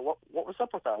figure out what was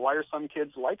up with that. Why are some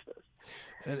kids like this?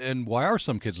 And why are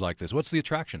some kids like this? What's the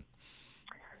attraction?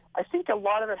 I think a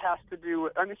lot of it has to do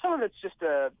with, some of it's just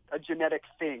a genetic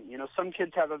thing. Some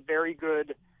kids have a very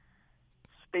good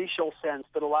spatial sense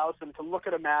that allows them to look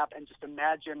at a map and just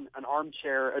imagine an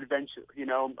armchair adventure.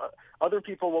 Other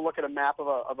people will look at a map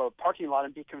of a parking lot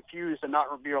and be confused and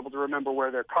not be able to remember where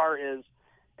their car is,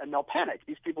 and they'll panic.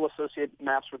 These people associate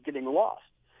maps with getting lost.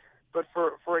 But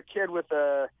for a kid with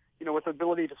the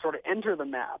ability to sort of enter the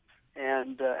map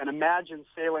and imagine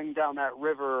sailing down that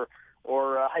river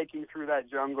or hiking through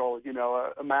that jungle,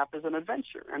 a map is an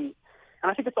adventure. And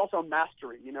I think it's also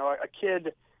mastery.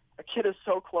 A kid is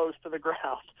so close to the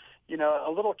ground.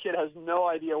 A little kid has no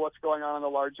idea what's going on in the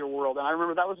larger world. And I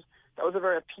remember that was a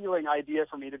very appealing idea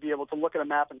for me, to be able to look at a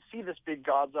map and see this big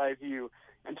God's eye view,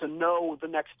 and to know the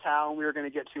next town we were going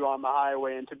to get to on the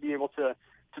highway, and to be able to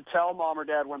tell mom or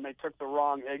dad when they took the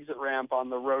wrong exit ramp on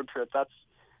the road trip. That's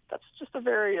just a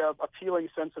very appealing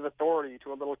sense of authority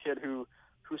to a little kid who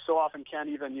so often can't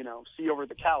even see over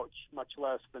the couch, much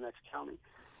less the next county.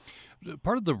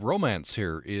 Part of the romance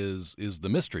here is the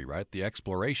mystery, right? The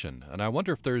exploration. And I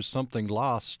wonder if there's something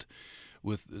lost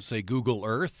with, say, Google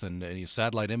Earth and any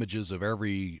satellite images of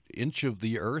every inch of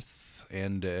the Earth,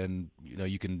 and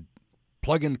you can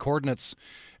plug in coordinates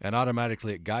and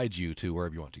automatically it guides you to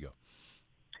wherever you want to go.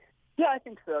 Yeah, I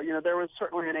think so. There was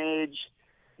certainly an age,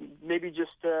 maybe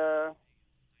just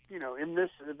in this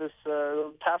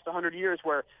past 100 years,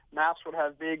 where maps would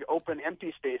have big open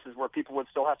empty spaces where people would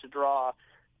still have to draw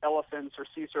elephants or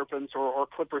sea serpents or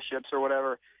clipper ships or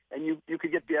whatever, and you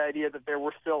could get the idea that there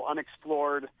were still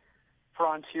unexplored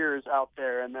frontiers out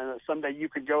there, and then someday you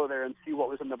could go there and see what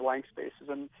was in the blank spaces.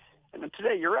 And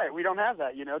today, you're right, we don't have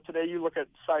that. Today you look at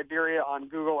Siberia on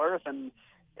Google Earth, and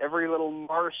every little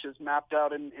marsh is mapped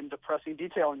out in depressing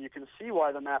detail, and you can see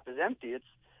why the map is empty.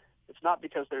 It's not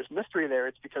because there's mystery there;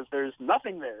 it's because there's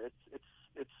nothing there.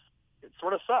 It's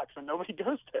sort of sucks and nobody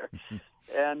goes there,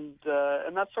 and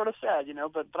that's sort of sad,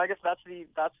 But I guess that's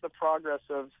the progress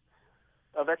of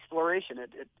exploration.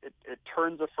 It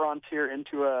turns a frontier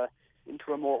into a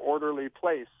more orderly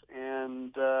place,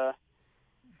 and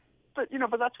but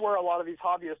that's where a lot of these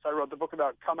hobbyists I wrote the book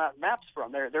about come at maps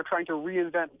from. They're trying to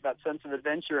reinvent that sense of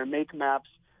adventure and make maps,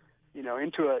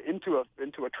 into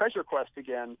a treasure quest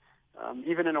again,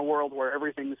 even in a world where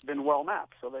everything's been well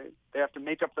mapped. So they have to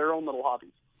make up their own little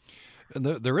hobbies. And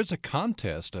there is a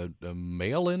contest, a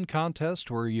mail-in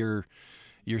contest, where you're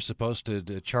supposed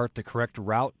to chart the correct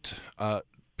route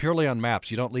purely on maps.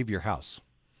 You don't leave your house.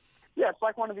 Yeah, it's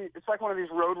like one of these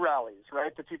road rallies,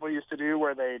 right? That people used to do,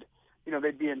 where they'd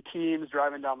be in teams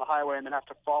driving down the highway and then have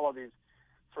to follow these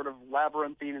sort of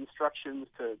labyrinthine instructions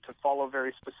to follow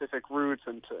very specific routes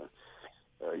and to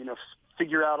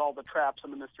figure out all the traps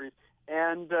and the mysteries.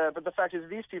 And but the fact is,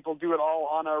 these people do it all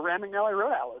on a Rand McNally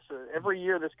Road Atlas. Every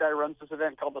year, this guy runs this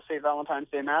event called the St. Valentine's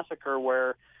Day Massacre,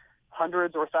 where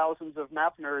hundreds or thousands of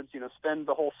map nerds, spend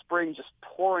the whole spring just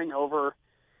poring over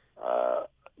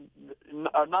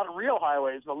not real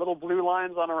highways, but little blue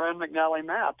lines on a Rand McNally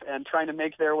map, and trying to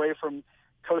make their way from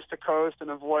coast to coast and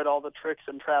avoid all the tricks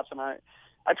and traps. And I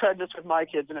tried this with my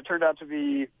kids, and it turned out to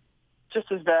be just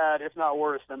as bad, if not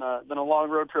worse, than a long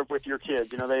road trip with your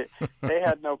kids. They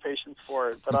had no patience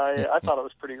for it, but I thought it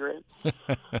was pretty great.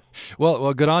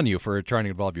 Well, good on you for trying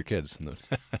to involve your kids.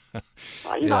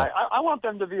 I want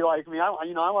them to be like me. I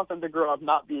want them to grow up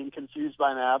not being confused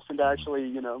by maps and to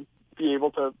actually, be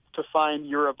able to find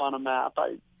Europe on a map.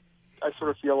 I sort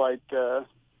of feel like, I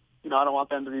don't want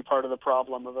them to be part of the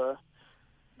problem of a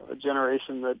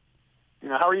generation that,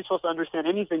 how are you supposed to understand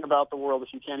anything about the world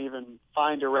if you can't even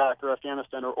find Iraq or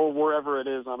Afghanistan or wherever it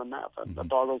is on a map? That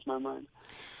boggles my mind.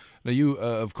 Now, you,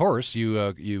 of course,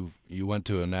 you went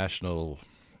to a national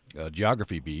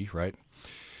geography bee, right?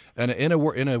 And in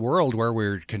a world where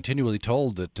we're continually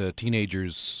told that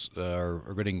teenagers are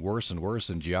getting worse and worse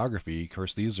in geography, of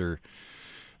course, these are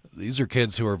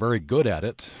kids who are very good at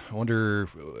it. I wonder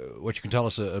what you can tell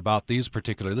us about this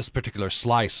particular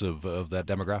slice of that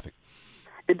demographic.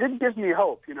 It did give me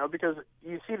hope, because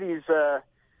you see these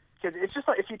kids. It's just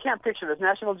like, if you can't picture this,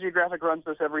 National Geographic runs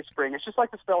this every spring. It's just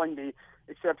like the spelling bee,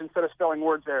 except instead of spelling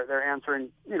words, they're answering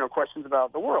questions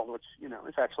about the world, which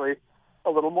is actually a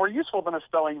little more useful than a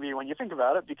spelling bee when you think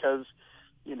about it, because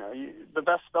the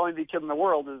best spelling bee kid in the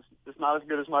world is not as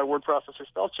good as my word processor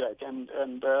spell check, and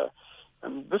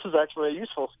this is actually a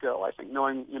useful skill, I think,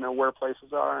 knowing where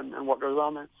places are and what goes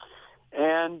on there.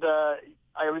 And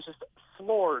I was just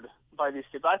floored by these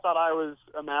kids. I thought I was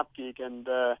a map geek, and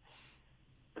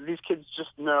these kids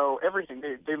just know everything.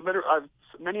 They literally,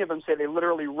 many of them say they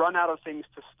literally run out of things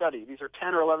to study. These are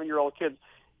 10 or 11-year-old kids,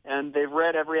 and they've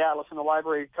read every atlas in the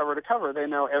library cover to cover. They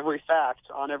know every fact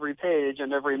on every page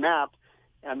and every map,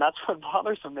 and that's what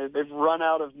bothers them. They've run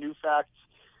out of new facts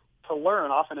to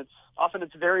learn. Often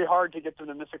it's very hard to get them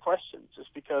to miss a question,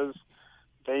 just because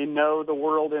they know the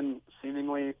world in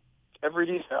seemingly every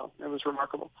detail. It was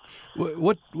remarkable.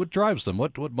 What drives them?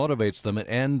 What motivates them?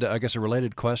 And I guess a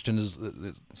related question is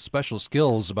the special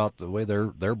skills about the way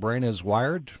their brain is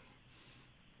wired.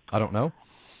 I don't know.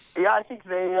 Yeah, I think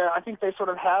they sort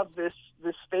of have this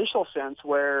spatial sense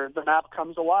where the map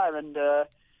comes alive, and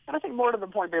I think more to the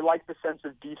point, they like the sense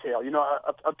of detail.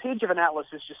 A page of an atlas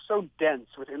is just so dense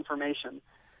with information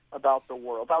about the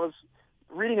world.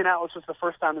 Reading an atlas was the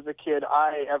first time as a kid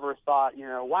I ever thought,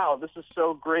 wow, this is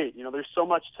so great. There's so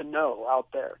much to know out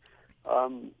there.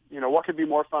 What could be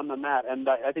more fun than that? And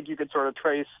I think you could sort of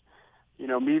trace,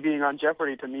 me being on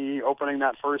Jeopardy to me opening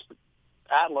that first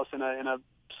atlas in a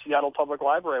Seattle Public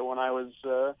Library when I was,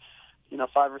 5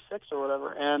 or 6 or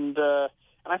whatever. And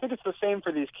I think it's the same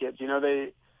for these kids.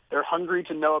 They're hungry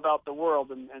to know about the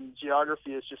world, and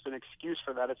geography is just an excuse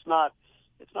for that. It's not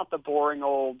the boring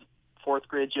old fourth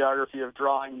grade geography of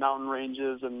drawing mountain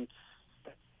ranges and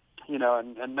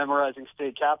memorizing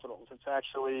state capitals. It's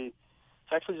actually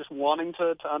just wanting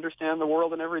to understand the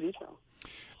world in every detail.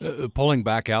 Pulling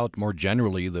back out more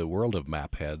generally the world of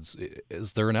map heads,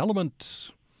 is there an element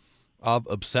of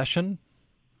obsession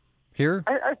here?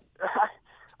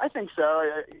 I think so.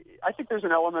 I think there's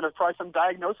an element of probably some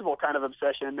diagnosable kind of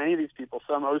obsession in many of these people,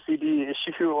 some OCD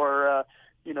issue or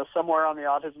somewhere on the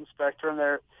autism spectrum.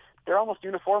 They're almost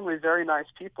uniformly very nice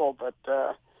people, but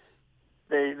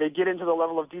they get into the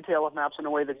level of detail of maps in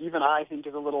a way that even I think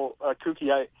is a little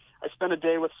kooky. I spent a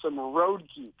day with some road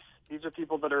geeks. These are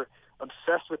people that are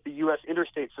obsessed with the U.S.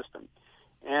 interstate system.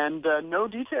 And no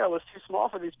detail is too small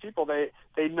for these people. They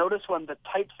notice when the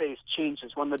typeface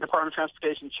changes, when the Department of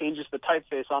Transportation changes the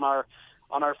typeface on our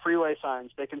on our freeway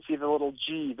signs. They can see the little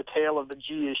G, the tail of the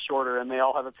G is shorter, and they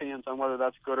all have opinions on whether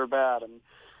that's good or bad. And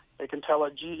they can tell a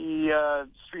GE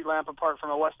street lamp apart from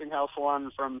a Westinghouse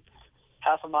one from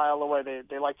half a mile away.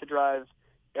 They like to drive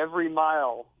every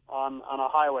mile on a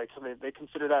highway, so they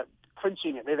consider that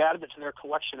clinching it. They've added it to their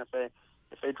collection if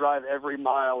they drive every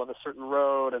mile of a certain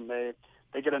road, and they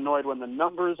get annoyed when the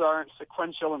numbers aren't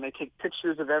sequential, and they take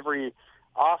pictures of every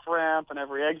off-ramp and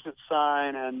every exit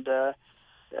sign, and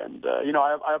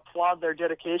I applaud their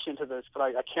dedication to this, but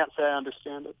I can't say I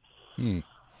understand it.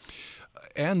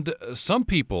 And some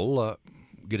people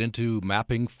get into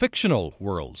mapping fictional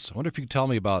worlds. I wonder if you could tell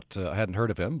me about, I hadn't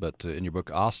heard of him, but in your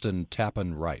book, Austin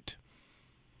Tappan Wright.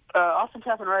 Austin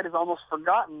Tappan Wright is almost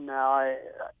forgotten now.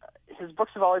 His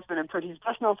books have always been in print. He's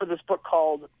best known for this book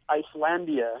called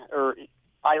Icelandia, or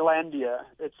Islandia.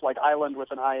 It's like island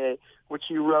with an IA, which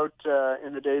he wrote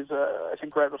in the days, I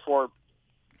think, right before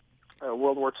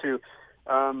World War II.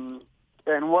 And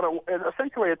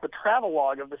essentially it's a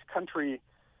travelogue of this country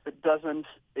that doesn't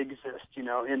exist,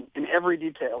 in every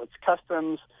detail. Its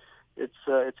customs, its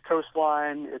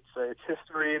coastline, its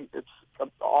history, its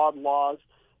odd laws.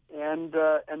 And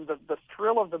the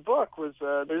thrill of the book was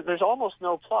there's almost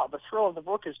no plot. The thrill of the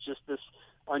book is just this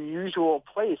unusual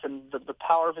place and the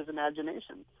power of his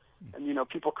imagination. And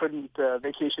people couldn't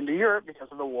vacation to Europe because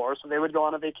of the war, so they would go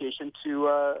on a vacation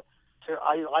to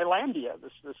Islandia,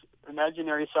 this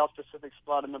imaginary South Pacific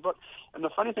spot in the book. And the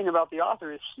funny thing about the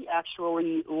author is he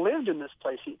actually lived in this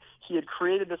place. He had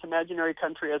created this imaginary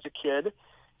country as a kid,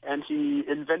 and he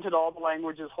invented all the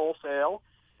languages wholesale.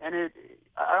 And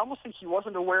I almost think he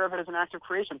wasn't aware of it as an act of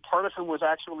creation. Part of him was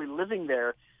actually living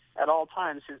there at all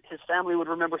times. His family would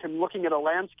remember him looking at a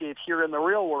landscape here in the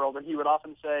real world, and he would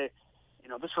often say,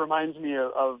 this reminds me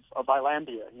of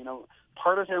Islandia.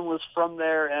 Part of him was from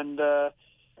there and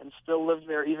still lives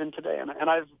there even today. And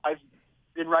I've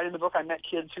in writing the book, I met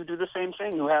kids who do the same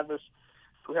thing, who have this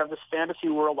fantasy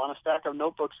world on a stack of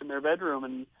notebooks in their bedroom,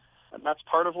 and that's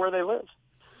part of where they live.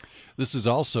 This is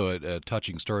also a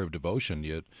touching story of devotion.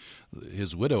 Yet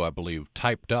his widow, I believe,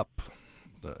 typed up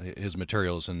his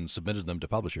materials and submitted them to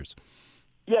publishers.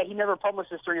 Yeah, he never published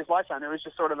this during his lifetime. It was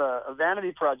just sort of a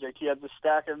vanity project. He had this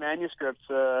stack of manuscripts,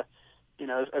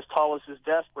 as tall as his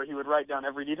desk, where he would write down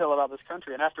every detail about this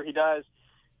country. And after he dies,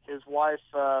 his wife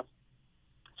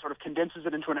sort of condenses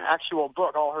it into an actual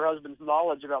book, all her husband's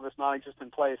knowledge about this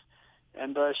non-existent place,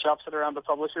 and shops it around to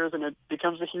publishers, and it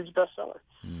becomes a huge bestseller.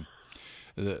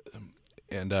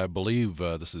 And I believe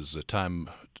this is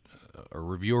a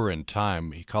reviewer in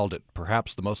Time, he called it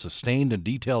perhaps the most sustained and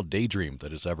detailed daydream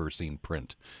that has ever seen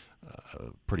print.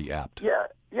 Pretty apt. Yeah.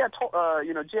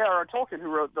 J.R.R. Tolkien, who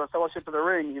wrote The Fellowship of the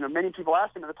Ring, many people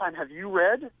asked him at the time, have you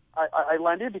read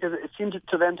Islandia? Because it seemed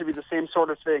to them to be the same sort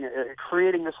of thing,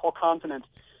 creating this whole continent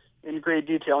in great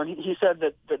detail. And he said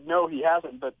that no, he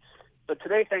hasn't. But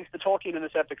today, thanks to Tolkien and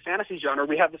this epic fantasy genre,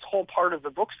 we have this whole part of the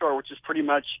bookstore, which is pretty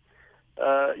much,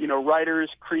 writers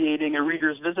creating and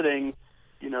readers visiting,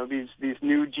 these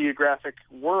new geographic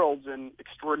worlds in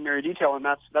extraordinary detail. And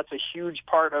that's a huge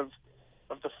part of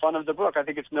the fun of the book. I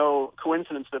think it's no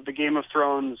coincidence that the Game of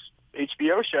Thrones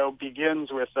HBO show begins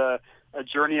with a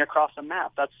journey across a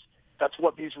map. That's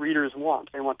what these readers want.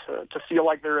 They want to feel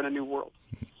like they're in a new world.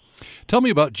 Tell me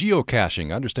about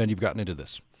geocaching. I understand you've gotten into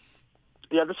this.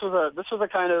 Yeah, this was a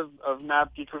kind of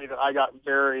map geekery that I got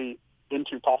very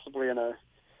into, possibly in a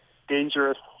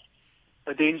dangerously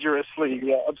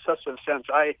obsessive sense.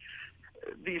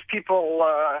 These people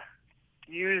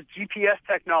use GPS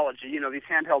technology, these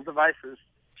handheld devices,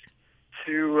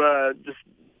 to just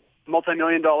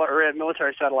multi-million-dollar array of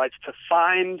military satellites to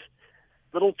find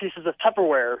little pieces of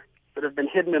Tupperware that have been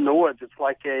hidden in the woods. It's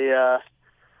like a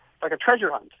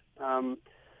treasure hunt.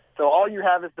 So all you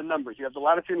have is the numbers. You have the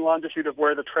latitude and longitude of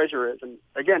where the treasure is. And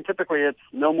again, typically it's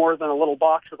no more than a little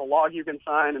box with a log you can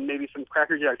sign and maybe some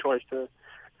Cracker Jack toys to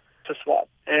swap.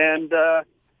 And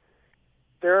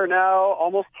there are now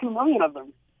almost 2 million of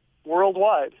them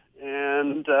worldwide.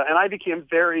 And I became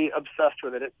very obsessed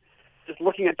with it. Just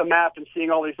looking at the map and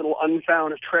seeing all these little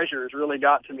unfound treasures really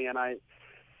got to me. And I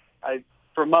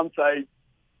for months, I'd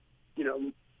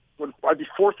be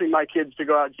forcing my kids to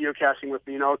go out geocaching with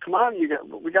me. Come on,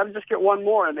 we got to just get one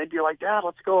more. And they'd be like, Dad,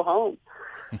 let's go home.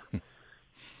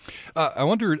 I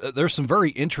wonder, there's some very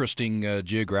interesting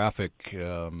geographic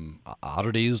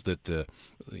oddities that,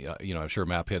 I'm sure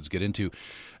map heads get into.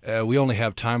 We only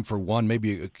have time for one.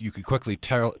 Maybe you could quickly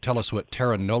tell us what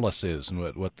Terra Nullis is and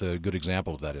what the good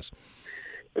example of that is.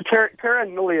 Terra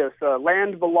nullius,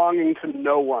 land belonging to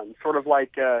no one, sort of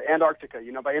like Antarctica.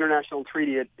 By international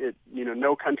treaty,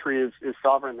 no country is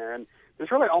sovereign there. And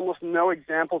there's really almost no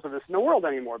examples of this in the world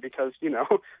anymore because,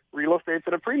 real estate's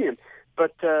at a premium.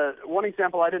 But one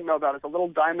example I didn't know about is a little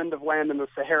diamond of land in the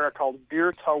Sahara called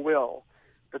Bir Tawil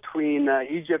between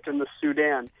Egypt and the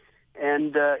Sudan.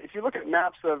 And if you look at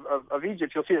maps of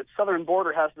Egypt, you'll see that southern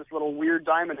border has this little weird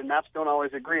diamond, and maps don't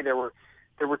always agree. There were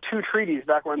two treaties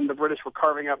back when the British were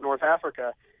carving up North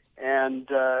Africa. And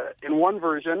in one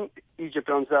version, Egypt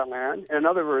owns that land. In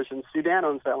another version, Sudan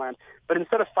owns that land. But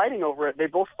instead of fighting over it, they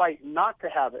both fight not to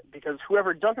have it, because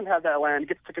whoever doesn't have that land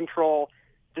gets to control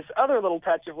this other little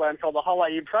patch of land called the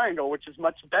Halaib Triangle, which is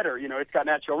much better. It's got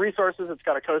natural resources, it's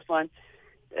got a coastline.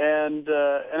 And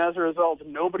as a result,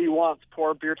 nobody wants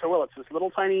poor Bir Tawil. It's this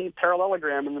little tiny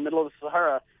parallelogram in the middle of the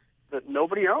Sahara that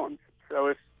nobody owns. So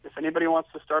if anybody wants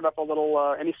to start up a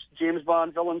little, any James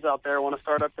Bond villains out there want to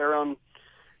start up their own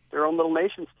little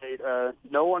nation state,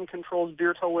 no one controls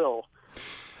Bir Tawil.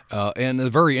 And the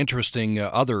very interesting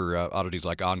other oddities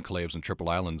like enclaves and triple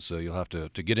islands. You'll have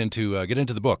to get into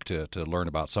the book to learn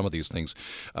about some of these things.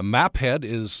 Maphead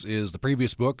is the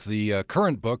previous book. The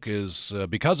current book is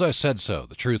Because I Said So: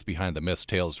 The Truth Behind the Myths,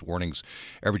 Tales, Warnings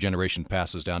Every Generation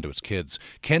Passes Down to Its Kids.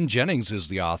 Ken Jennings is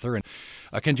the author. And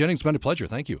Ken Jennings, it's been a pleasure.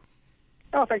 Thank you.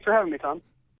 Oh, thanks for having me, Tom.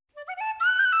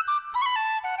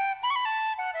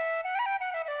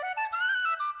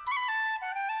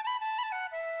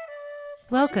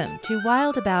 Welcome to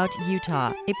Wild About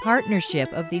Utah, a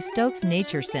partnership of the Stokes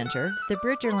Nature Center, the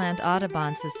Bridgerland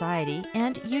Audubon Society,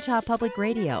 and Utah Public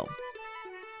Radio.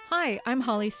 Hi, I'm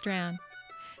Holly Strand.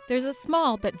 There's a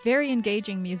small but very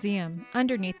engaging museum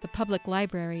underneath the public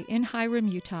library in Hiram,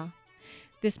 Utah.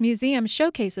 This museum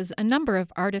showcases a number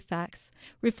of artifacts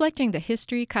reflecting the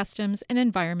history, customs, and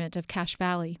environment of Cache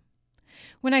Valley.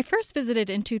 When I first visited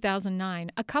in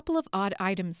 2009, a couple of odd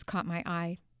items caught my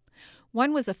eye.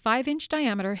 One was a 5-inch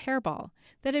diameter hairball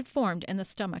that had formed in the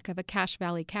stomach of a Cache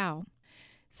Valley cow.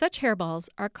 Such hairballs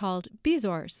are called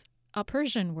bezoars, a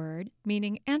Persian word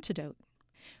meaning antidote.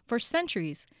 For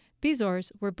centuries,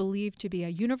 bezoars were believed to be a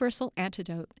universal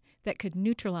antidote that could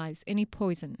neutralize any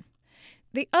poison.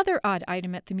 The other odd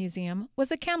item at the museum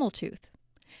was a camel tooth.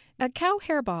 A cow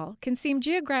hairball can seem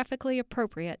geographically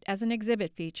appropriate as an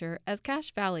exhibit feature, as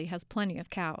Cache Valley has plenty of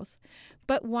cows.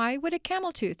 But why would a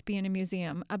camel tooth be in a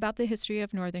museum about the history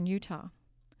of northern Utah?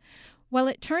 Well,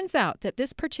 it turns out that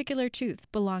this particular tooth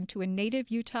belonged to a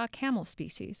native Utah camel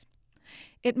species.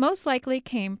 It most likely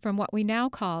came from what we now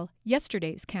call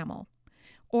yesterday's camel,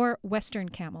 or western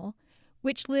camel,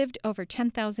 which lived over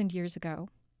 10,000 years ago.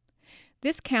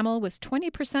 This camel was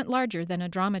 20% larger than a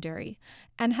dromedary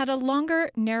and had a longer,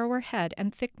 narrower head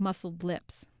and thick muscled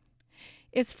lips.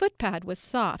 Its footpad was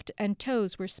soft and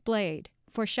toes were splayed,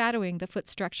 foreshadowing the foot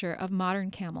structure of modern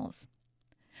camels.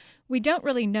 We don't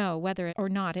really know whether or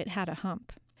not it had a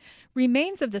hump.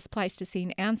 Remains of this Pleistocene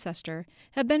ancestor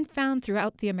have been found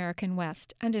throughout the American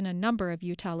West and in a number of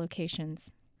Utah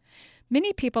locations.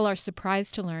 Many people are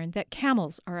surprised to learn that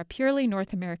camels are a purely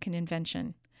North American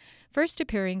invention, first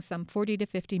appearing some 40 to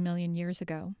 50 million years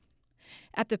ago.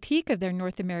 At the peak of their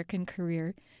North American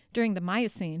career, during the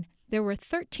Miocene, there were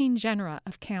 13 genera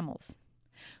of camels.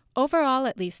 Overall,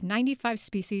 at least 95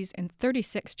 species and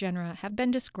 36 genera have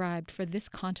been described for this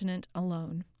continent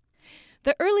alone.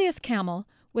 The earliest camel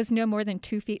was no more than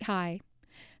 2 feet high.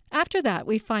 After that,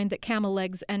 we find that camel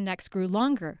legs and necks grew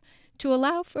longer to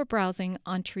allow for browsing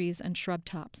on trees and shrub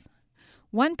tops.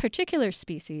 One particular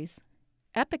species,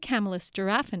 Epicamelus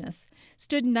giraffinus,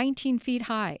 stood 19 feet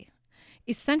high.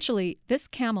 Essentially, this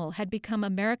camel had become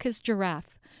America's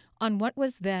giraffe on what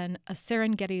was then a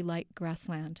Serengeti-like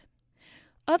grassland.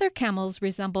 Other camels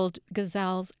resembled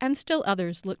gazelles, and still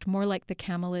others looked more like the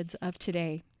camelids of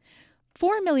today.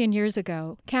 4 million years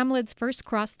ago, camelids first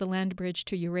crossed the land bridge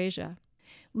to Eurasia.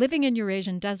 Living in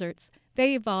Eurasian deserts,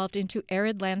 they evolved into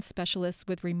arid land specialists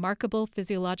with remarkable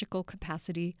physiological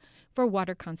capacity for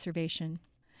water conservation.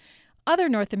 Other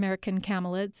North American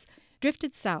camelids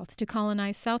drifted south to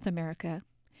colonize South America.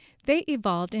 They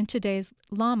evolved in today's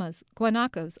llamas,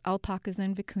 guanacos, alpacas,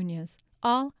 and vicuñas,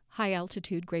 all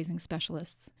high-altitude grazing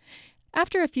specialists.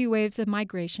 After a few waves of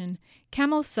migration,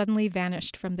 camels suddenly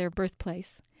vanished from their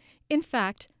birthplace. In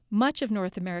fact, much of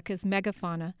North America's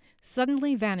megafauna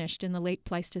suddenly vanished in the late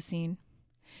Pleistocene.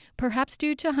 Perhaps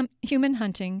due to human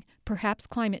hunting, perhaps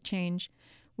climate change,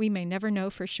 we may never know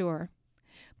for sure.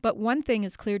 But one thing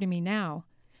is clear to me now.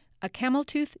 A camel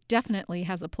tooth definitely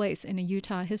has a place in a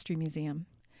Utah History Museum.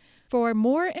 For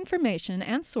more information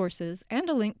and sources and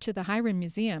a link to the Hiram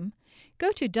Museum,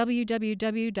 go to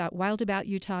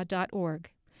www.wildabouutah.org.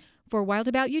 For Wild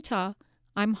About Utah,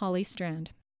 I'm Holly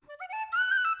Strand.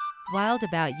 Wild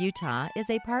About Utah is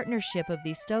a partnership of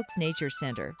the Stokes Nature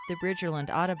Center, the Bridgerland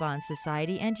Audubon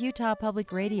Society, and Utah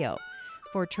Public Radio.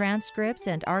 For transcripts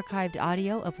and archived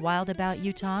audio of Wild About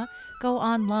Utah, go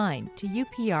online to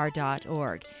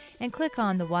upr.org and click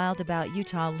on the Wild About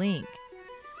Utah link.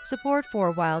 Support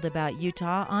for Wild About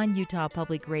Utah on Utah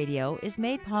Public Radio is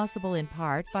made possible in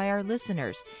part by our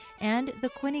listeners and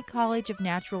the Quinney College of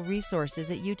Natural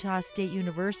Resources at Utah State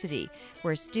University,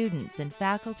 where students and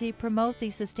faculty promote the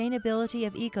sustainability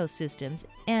of ecosystems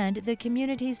and the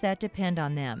communities that depend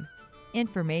on them.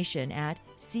 Information at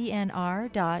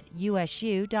cnr.usu.edu.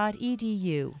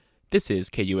 This is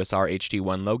KUSR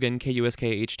HD1 Logan,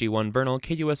 KUSK HD1 Vernal,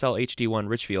 KUSL HD1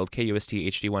 Richfield, KUST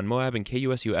HD1 Moab, and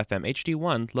KUSU FM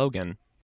HD1 Logan.